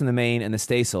 reefs in the main and the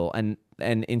staysail, and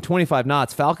in 25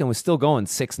 knots, Falcon was still going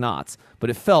 6 knots,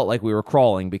 but it felt like we were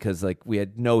crawling because like we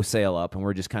had no sail up and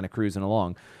we're just kind of cruising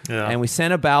along. Yeah. And we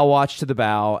sent a bow watch to the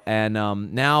bow, and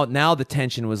now the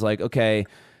tension was like, okay,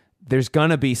 there's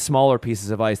gonna be smaller pieces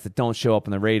of ice that don't show up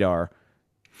on the radar.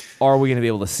 Are we going to be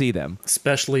able to see them?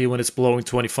 Especially when it's blowing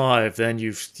 25, then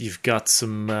you've got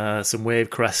some wave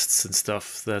crests and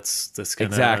stuff that's going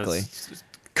to exactly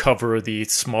cover the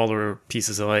smaller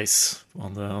pieces of ice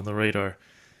on the radar.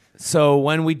 So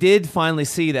when we did finally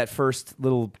see that first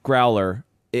little growler,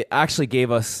 it actually gave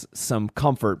us some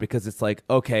comfort because it's like,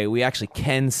 okay, we actually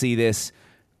can see this.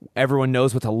 Everyone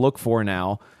knows what to look for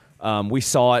now. We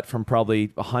saw it from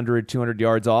probably 100, 200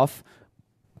 yards off.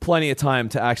 Plenty of time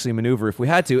to actually maneuver if we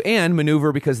had to, and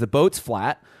maneuver because the boat's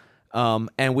flat,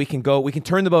 and we can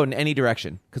turn the boat in any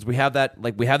direction because we have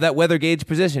that weather gauge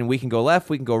position. We can go left,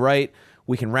 we can go right,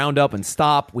 we can round up and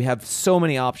stop. We have so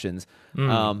many options,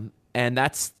 and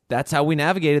that's how we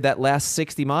navigated that last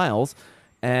 60 miles,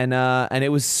 and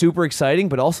it was super exciting,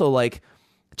 but also like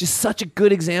just such a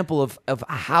good example of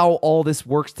how all this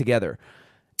works together,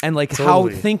 and like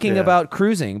totally. How thinking about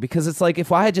cruising, because it's like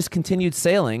if I had just continued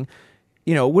sailing.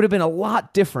 You know, it would have been a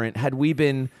lot different had we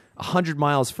been 100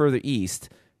 miles further east,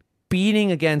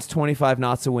 beating against 25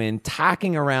 knots of wind,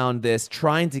 tacking around this,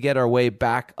 trying to get our way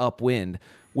back upwind.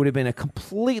 Would have been a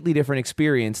completely different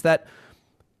experience that,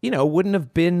 you know, wouldn't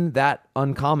have been that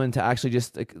uncommon to actually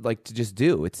just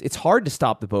do. It's hard to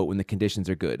stop the boat when the conditions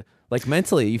are good. Like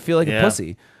mentally, you feel like a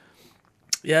pussy.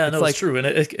 Yeah, no, it's true, and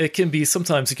it can be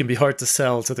sometimes it can be hard to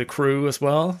sell to the crew as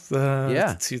well.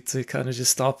 To kind of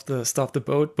just stop the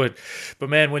boat, but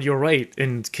man, when you're right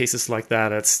in cases like that,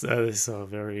 that is a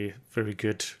very, very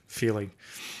good feeling.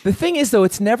 The thing is, though,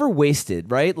 it's never wasted,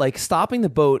 right? Like stopping the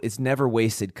boat is never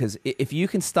wasted because if you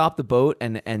can stop the boat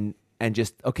and and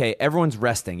just, okay, everyone's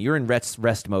resting. You're in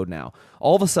rest mode now.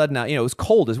 All of a sudden now, it was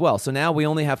cold as well. So now we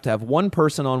only have to have one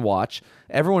person on watch.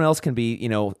 Everyone else can be,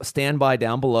 standby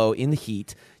down below in the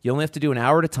heat. You only have to do an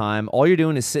hour at a time. All you're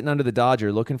doing is sitting under the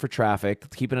Dodger looking for traffic,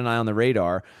 keeping an eye on the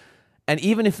radar. And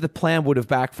even if the plan would have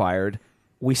backfired,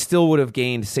 we still would have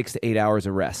gained 6 to 8 hours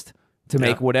of rest to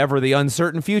make whatever the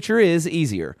uncertain future is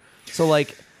easier. So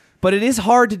but it is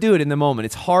hard to do it in the moment.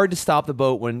 It's hard to stop the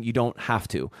boat when you don't have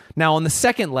to. Now, on the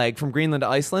second leg from Greenland to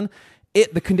Iceland,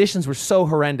 the conditions were so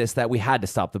horrendous that we had to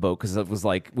stop the boat because it was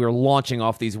like we were launching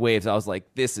off these waves. I was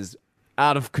like, this is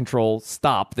out of control.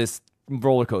 Stop this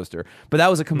roller coaster. But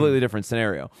that was a completely different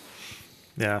scenario.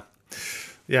 Yeah.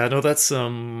 Yeah, no, that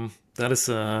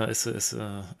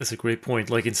is a great point.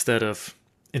 Like instead of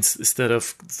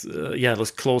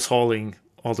those close hauling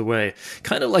all the way,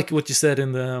 kind of like what you said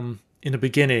in the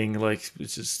beginning, like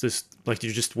it's just like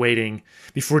you're just waiting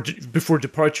before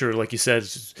departure, like you said,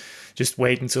 just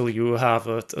wait until you have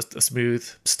a smooth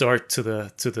start to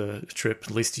the trip.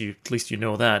 At least you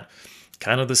know that.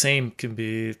 Kind of the same can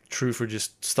be true for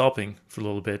just stopping for a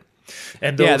little bit.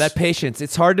 And that patience.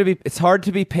 It's hard to be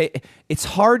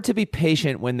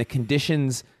patient when the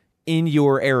conditions in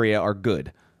your area are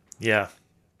good. Yeah.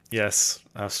 Yes,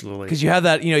 absolutely. Because you have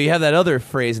that other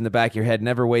phrase in the back of your head,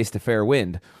 never waste a fair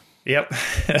wind. Yep.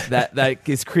 that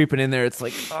is creeping in there. It's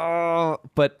like, oh,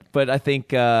 but I think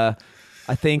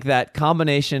that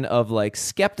combination of like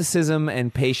skepticism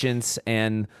and patience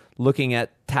and looking at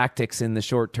tactics in the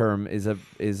short term is a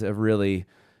really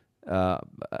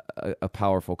a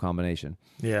powerful combination.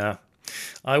 Yeah.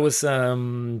 I was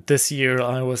this year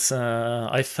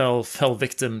I fell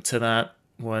victim to that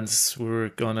once we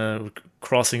were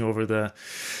crossing over the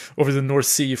North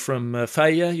Sea from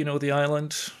Faya, the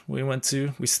island we went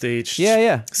to. We staged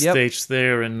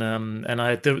there, and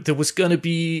there was gonna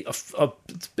be a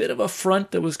bit of a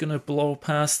front that was gonna blow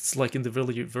past, like in the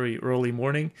very very early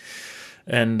morning,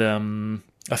 and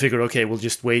I figured, okay, we'll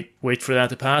just wait for that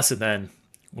to pass, and then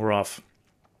we're off.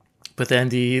 But then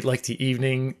the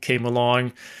evening came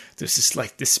along. There's just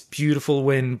like this beautiful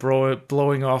wind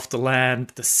blowing off the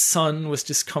land. The sun was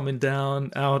just coming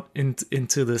down out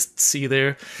into the sea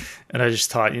there, and I just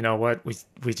thought, you know what, we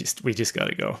just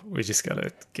gotta go. We just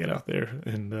gotta get out there,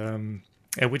 and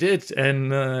we did. And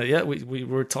we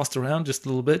were tossed around just a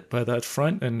little bit by that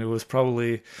front, and it was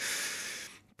probably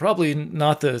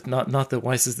not the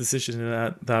wisest decision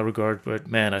in that regard. But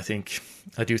man, I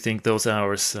do think those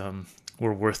hours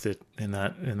were worth it in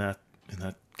that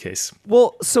case.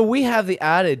 Well, so we have the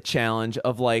added challenge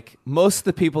of like most of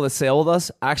the people that sail with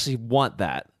us actually want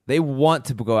that. They want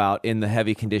to go out in the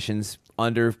heavy conditions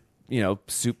under,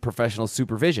 professional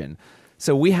supervision.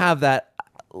 So we have that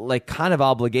like kind of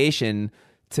obligation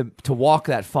to walk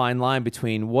that fine line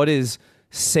between what is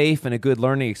safe and a good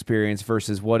learning experience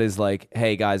versus what is like,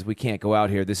 hey guys, we can't go out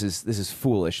here. This is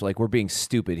foolish. Like we're being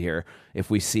stupid here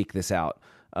if we seek this out.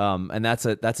 And that's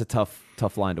a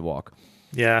tough line to walk.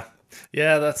 Yeah,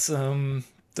 that's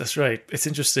right. It's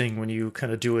interesting when you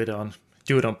kind of do it on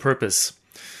purpose.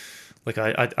 Like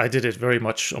I did it very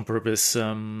much on purpose.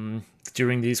 We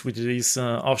did these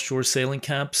offshore sailing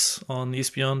camps on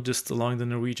Isbjørn, just along the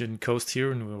Norwegian coast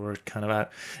here, and we were kind of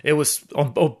it was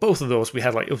on both of those. We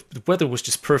had the weather was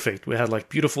just perfect. We had like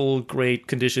beautiful, great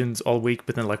conditions all week,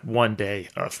 but then like one day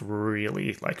of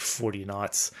really like 40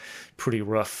 knots, pretty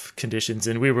rough conditions,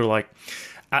 and we were like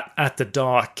at the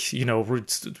dock, we're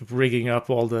rigging up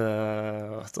all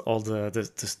the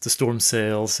storm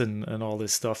sails and all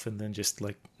this stuff, and then just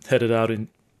like headed out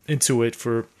into it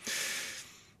for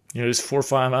just 4 or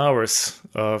 5 hours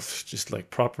of just like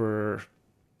proper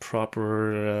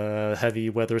heavy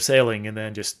weather sailing, and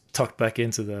then just tucked back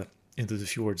into the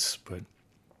fjords. But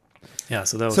yeah,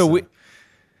 so that was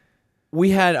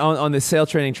we had on the sail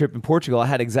training trip in Portugal, I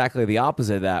had exactly the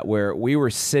opposite of that, where we were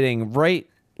sitting right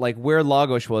like where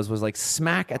Lagos was like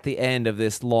smack at the end of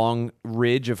this long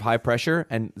ridge of high pressure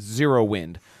and zero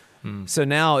wind. So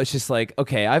now it's just like,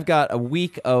 okay, I've got a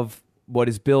week of what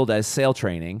is billed as sail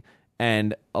training,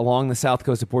 and along the south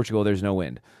coast of Portugal, there's no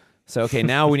wind. So, okay,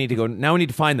 now we need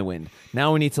to find the wind.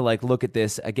 Now we need to like look at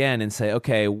this again and say,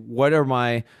 okay, what are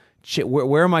my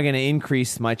where am I going to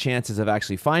increase my chances of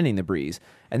actually finding the breeze?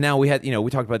 And now we had, we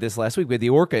talked about this last week with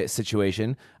the orca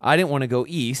situation. I didn't want to go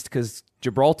east because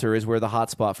Gibraltar is where the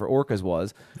hot spot for orcas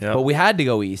was. Yep. But we had to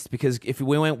go east because if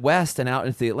we went west and out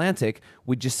into the Atlantic,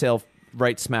 we'd just sail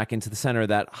right smack into the center of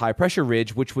that high pressure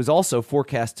ridge, which was also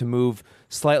forecast to move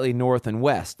slightly north and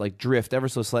west, like drift ever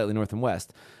so slightly north and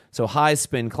west. So highs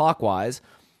spin clockwise.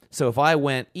 So if I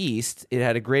went east, it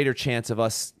had a greater chance of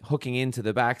us hooking into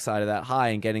the backside of that high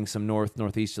and getting some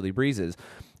northeasterly breezes.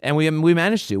 And we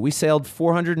managed to. We sailed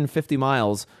 450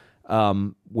 miles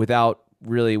without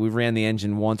really. We ran the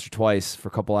engine once or twice for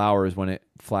a couple hours when it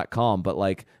flat calm, but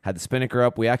like had the spinnaker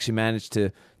up. We actually managed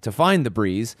to find the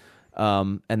breeze,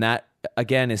 and that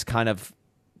again is kind of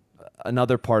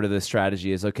another part of the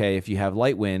strategy. Is okay, if you have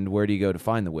light wind, where do you go to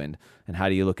find the wind, and how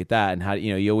do you look at that, and how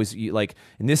you always like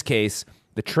in this case.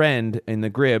 The trend in the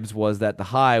Gribs was that the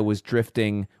high was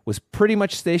pretty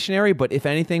much stationary, but if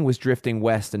anything, was drifting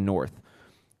west and north.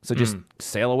 So just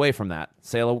sail away from that.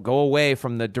 Go away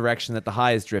from the direction that the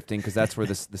high is drifting, because that's where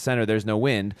the center, there's no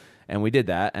wind. And we did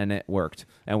that, and it worked.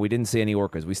 And we didn't see any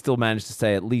orcas. We still managed to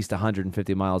stay at least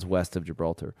 150 miles west of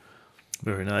Gibraltar.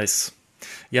 Very nice.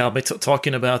 Yeah, but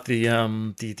talking about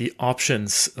the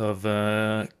options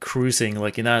of cruising,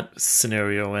 like in that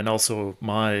scenario, and also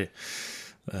my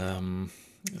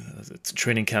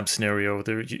training camp scenario,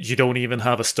 there you don't even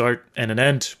have a start and an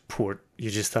end port. You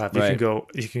just have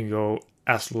you can go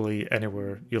absolutely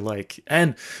anywhere you like.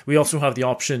 And we also have the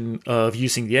option of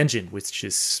using the engine, which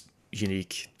is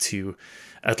unique to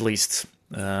at least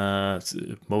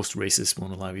most races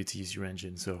won't allow you to use your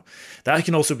engine. So that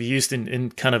can also be used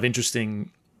in kind of interesting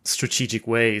strategic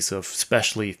ways of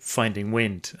especially finding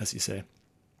wind, as you say.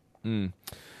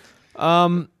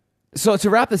 So to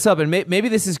wrap this up, and maybe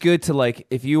this is good to, like,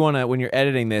 if you want to, when you're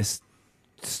editing this,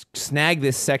 snag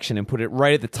this section and put it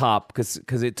right at the top,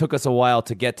 because it took us a while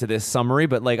to get to this summary.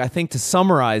 But like, I think to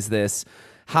summarize this,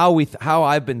 how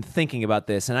I've been thinking about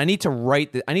this, and I need to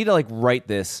write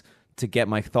this to get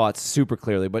my thoughts super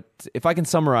clearly. But if I can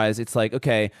summarize, it's like,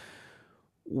 okay,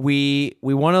 we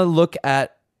want to look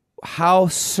at how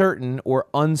certain or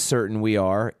uncertain we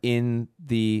are in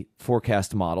the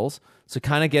forecast models. So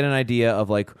kind of get an idea of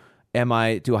like,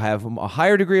 do I have a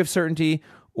higher degree of certainty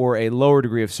or a lower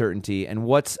degree of certainty, and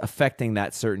what's affecting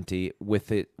that certainty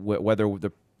with it, whether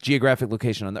the geographic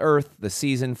location on the Earth, the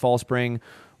season, fall, spring,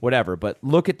 whatever. But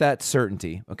look at that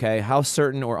certainty, okay? How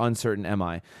certain or uncertain am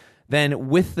I? Then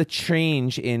with the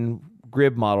change in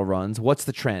Grib model runs, what's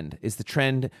the trend? Is the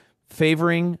trend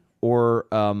favoring or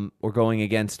going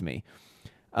against me?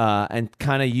 And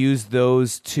kind of use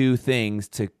those two things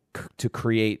to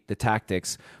create the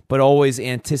tactics, but always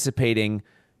anticipating,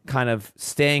 kind of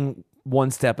staying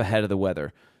one step ahead of the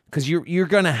weather, because you're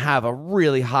going to have a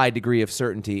really high degree of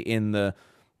certainty in the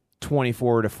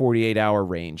 24 to 48 hour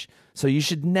range. So you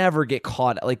should never get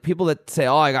caught. Like people that say,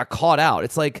 "Oh, I got caught out."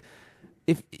 It's like,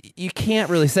 if you can't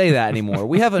really say that anymore.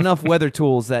 We have enough weather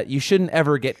tools that you shouldn't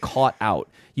ever get caught out.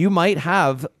 You might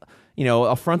have,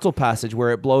 a frontal passage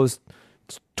where it blows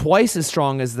twice as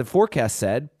strong as the forecast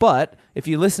said, but if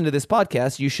you listen to this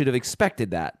podcast, you should have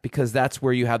expected that, because that's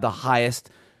where you have the highest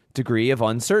degree of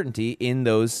uncertainty in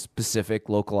those specific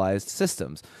localized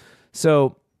systems.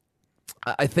 So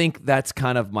I think that's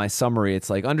kind of my summary. It's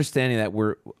like understanding that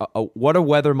what a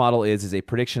weather model is a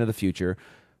prediction of the future.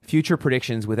 Future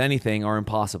predictions with anything are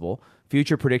impossible.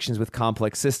 Future predictions with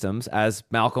complex systems, as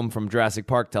Malcolm from Jurassic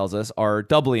Park tells us, are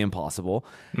doubly impossible.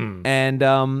 And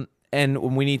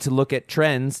we need to look at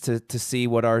trends to see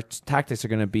what our tactics are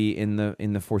going to be in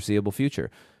the foreseeable future.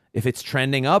 If it's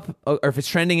trending up, or if it's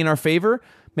trending in our favor,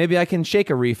 maybe I can shake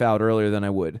a reef out earlier than I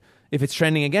would. If it's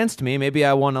trending against me, maybe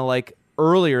I want to, like,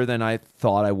 earlier than I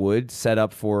thought I would, set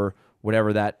up for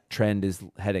whatever that trend is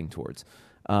heading towards.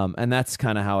 And that's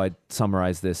kind of how I'd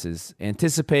summarize this, is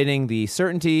anticipating the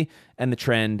certainty and the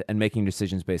trend and making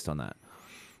decisions based on that.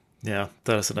 Yeah,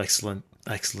 that is an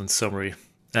excellent summary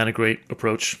and a great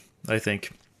approach, I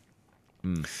think.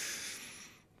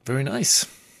 Very nice.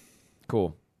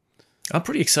 Cool. I'm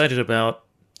pretty excited about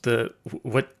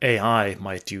what AI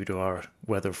might do to our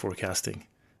weather forecasting.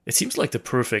 It seems like the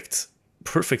perfect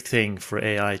thing for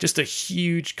AI. Just a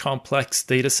huge, complex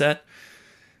data set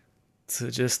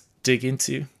to just dig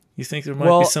into. You think there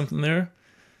might be something there?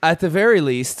 At the very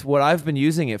least, what I've been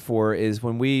using it for is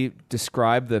when we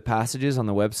describe the passages on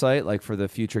the website, like for the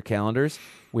future calendars,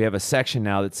 we have a section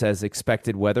now that says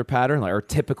expected weather pattern, like our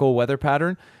typical weather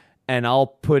pattern. And I'll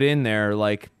put in there,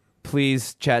 like,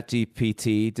 please,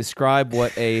 ChatGPT, describe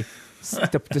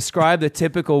describe the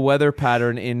typical weather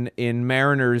pattern in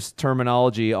mariners'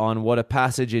 terminology on what a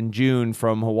passage in June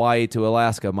from Hawaii to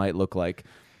Alaska might look like.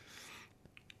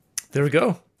 There we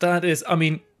go. That is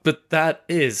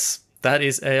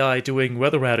AI doing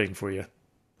weather routing for you,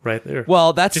 right there.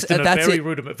 Well, that's just in that's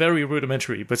very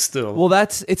rudimentary, but still. Well,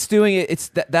 that's doing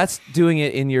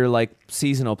it in your, like,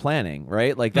 seasonal planning,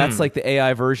 right? Like that's like the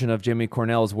AI version of Jimmy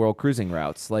Cornell's world cruising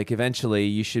routes. Like eventually,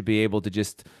 you should be able to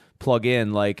just plug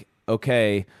in, like,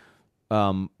 okay,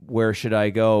 where should I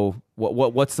go?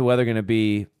 What's the weather going to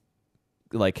be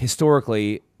like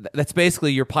historically? That's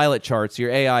basically your pilot charts,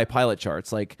 your AI pilot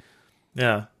charts. Like,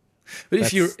 yeah.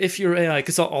 But if you're AI,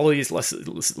 because all of these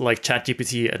like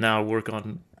ChatGPT now work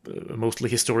on mostly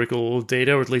historical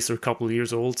data, or at least they're a couple of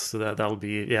years old, so that'll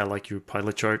be like your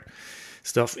pilot chart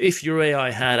stuff. If your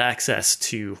AI had access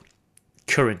to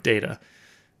current data,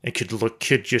 it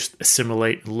could just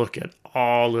assimilate and look at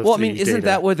all of. Well, I mean, isn't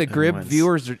that what the Grib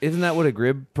viewers? Isn't that what a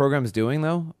Grib program's doing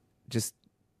though? Just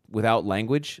without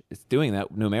language, it's doing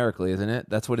that numerically, isn't it?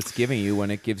 That's what it's giving you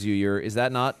when it gives you your. Is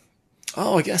that not?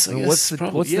 Oh, I guess. What's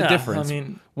the difference? I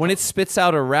mean, when it spits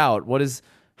out a route,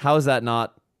 how is that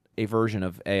not a version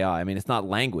of AI? I mean, it's not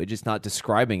language; it's not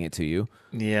describing it to you.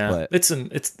 Yeah, but it's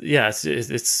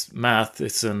math.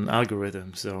 It's an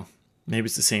algorithm, so maybe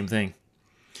it's the same thing.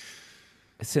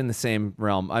 It's in the same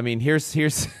realm. I mean, here's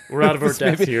we're out of our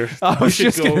depth here. You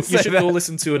should go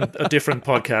listen to a different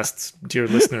podcast, dear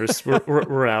listeners.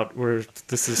 We're out. We're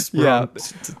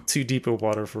too deep of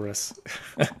water for us.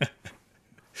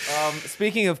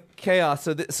 Speaking of chaos,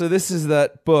 so this is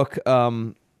that book.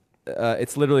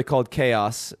 It's literally called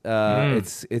Chaos.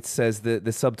 It says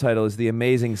the subtitle is The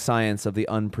Amazing Science of the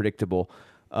Unpredictable.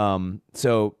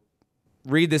 So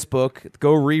read this book.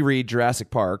 Go reread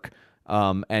Jurassic Park,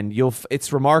 and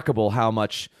it's remarkable how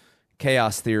much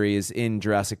chaos theory is in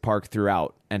Jurassic Park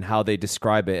throughout, and how they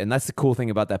describe it. And that's the cool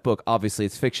thing about that book. Obviously,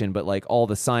 it's fiction, but like all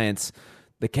the science,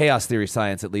 the chaos theory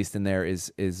science, at least in there,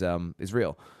 is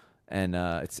real. And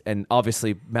and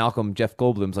obviously Jeff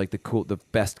Goldblum's like the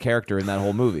best character in that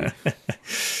whole movie.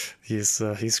 He's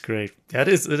great. Yeah, it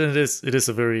is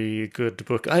a very good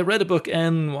book. I read a book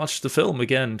and watched the film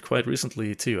again quite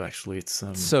recently too. Actually, it's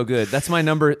so good. That's my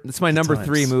number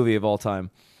 3 movie of all time.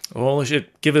 Well, you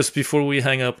should before we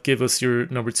hang up. Give us your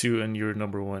number 2 and your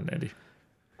number 1, Andy.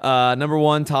 Number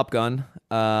 1, Top Gun.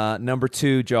 Number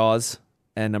 2, Jaws,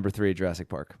 and number 3, Jurassic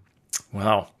Park.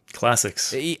 Wow.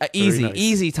 Classics.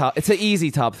 Easy top. It's an easy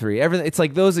top 3. Everything. It's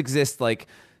like those exist like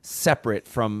separate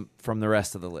from the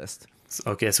rest of the list.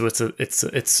 Okay, so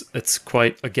it's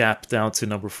quite a gap down to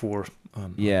number 4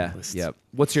 on the list. Yeah.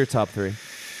 What's your top 3?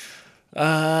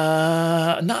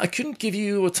 No, I couldn't give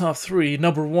you a top 3.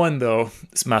 Number 1 though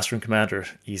is Master and Commander.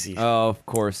 Easy. Oh, of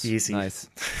course. Easy. Nice.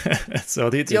 So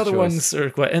the other ones are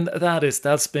quite, and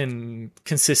that's been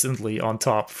consistently on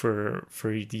top for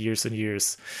years and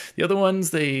years. The other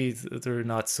ones they're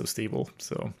not so stable.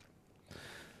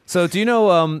 So do you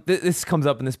know this comes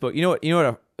up in this book? You know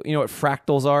what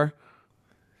fractals are?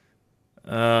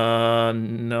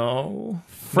 No.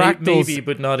 Fractals, maybe,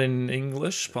 but not in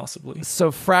English, possibly.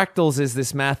 So fractals is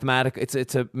this mathematical.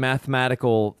 It's a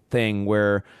mathematical thing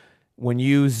where when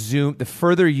you the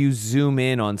further you zoom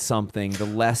in on something, the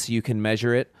less you can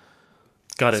measure it.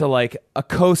 Got it. So like a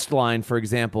coastline, for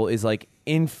example, is like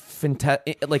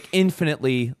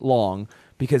infinitely long,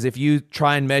 because if you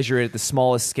try and measure it at the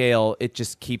smallest scale, it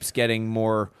just keeps getting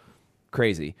more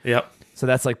crazy. Yep. So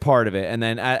that's like part of it, and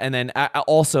then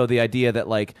also the idea that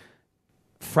like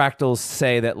fractals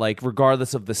say that like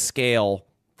regardless of the scale,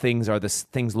 things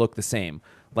look the same.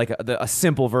 Like a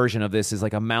simple version of this is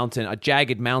like a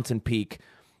jagged mountain peak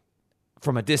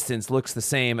from a distance looks the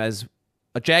same as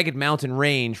a jagged mountain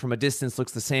range from a distance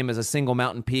looks the same as a single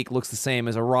mountain peak looks the same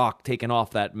as a rock taken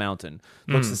off that mountain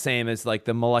looks the same as like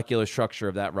the molecular structure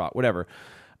of that rock, whatever.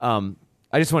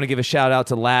 I just want to give a shout out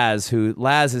to Laz,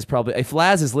 is probably, if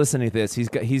Laz is listening to this,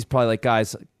 he's probably like,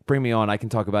 guys, bring me on. I can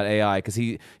talk about AI, because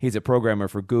he's a programmer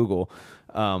for Google.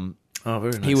 Very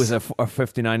nice. He was a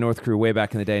 59 North crew way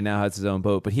back in the day. Now has his own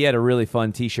boat, but he had a really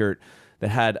fun T-shirt that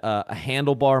had a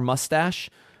handlebar mustache,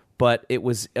 but it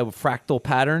was a fractal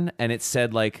pattern, and it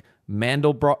said like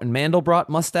Mandelbrot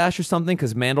mustache or something,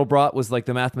 because Mandelbrot was like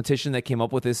the mathematician that came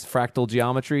up with this fractal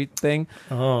geometry thing.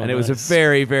 And it was a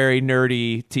very, very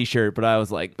nerdy T-shirt, but I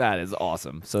was like, that is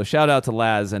awesome. So shout out to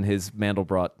Laz and his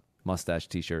Mandelbrot mustache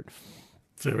T-shirt.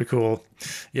 Very cool.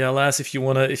 Yeah, Laz, if you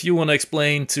wanna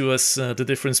explain to us the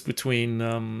difference between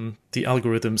the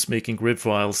algorithms making grid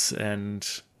files and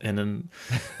an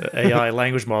AI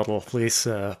language model, please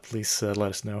let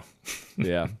us know.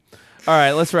 Yeah. All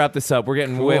right, let's wrap this up. We're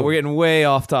getting way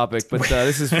off topic, but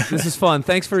this is fun.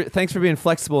 Thanks for being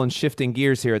flexible and shifting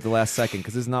gears here at the last second,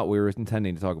 because this is not what we were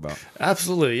intending to talk about.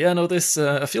 Absolutely, yeah. No, this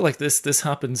I feel like this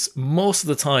happens most of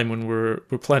the time when we're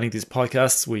planning these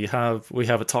podcasts. We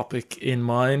have a topic in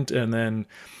mind, and then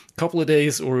a couple of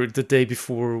days or the day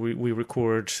before we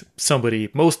record, somebody,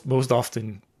 most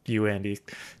often you, Andy,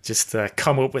 just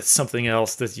come up with something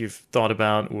else that you've thought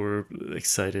about or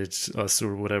excited us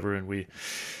or whatever, and we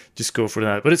just go for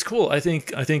that. But it's cool. I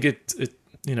think it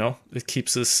it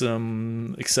keeps us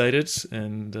excited,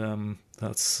 and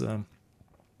that's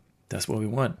what we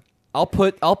want. I'll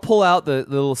pull out the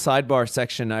little sidebar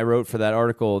section I wrote for that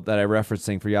article that I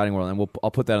referencing for Yachting World, and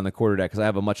I'll put that on the Quarterdeck because I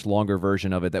have a much longer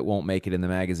version of it that won't make it in the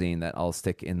magazine that I'll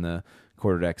stick in the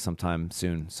Quarterdeck sometime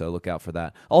soon. So look out for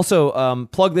that. Also,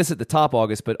 plug this at the top,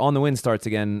 August, but On the Wind starts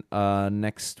again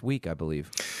next week, I believe.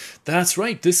 That's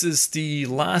right. This is the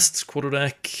last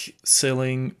Quarterdeck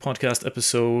sailing podcast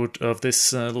episode of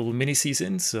this little mini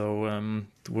season. So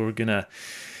we're gonna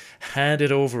hand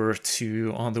it over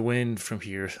to On the Wind from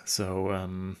here.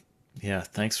 So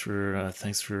thanks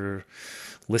for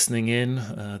listening in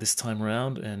this time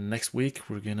around. And next week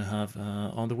we're gonna have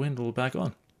On the Wind back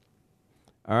on.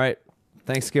 All right.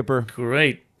 Thanks, Skipper.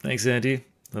 Great. Thanks, Andy.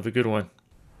 Have a good one.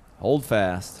 Hold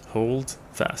fast. Hold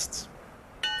fast.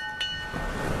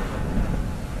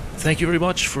 Thank you very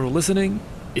much for listening.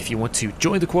 If you want to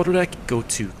join the Quarterdeck, go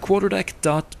to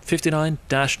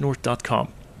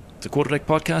quarterdeck.59-north.com. The Quarterdeck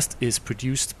podcast is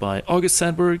produced by August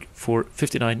Sandberg for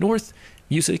 59 North.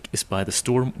 Music is by the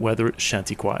Storm Weather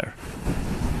Shanty Choir.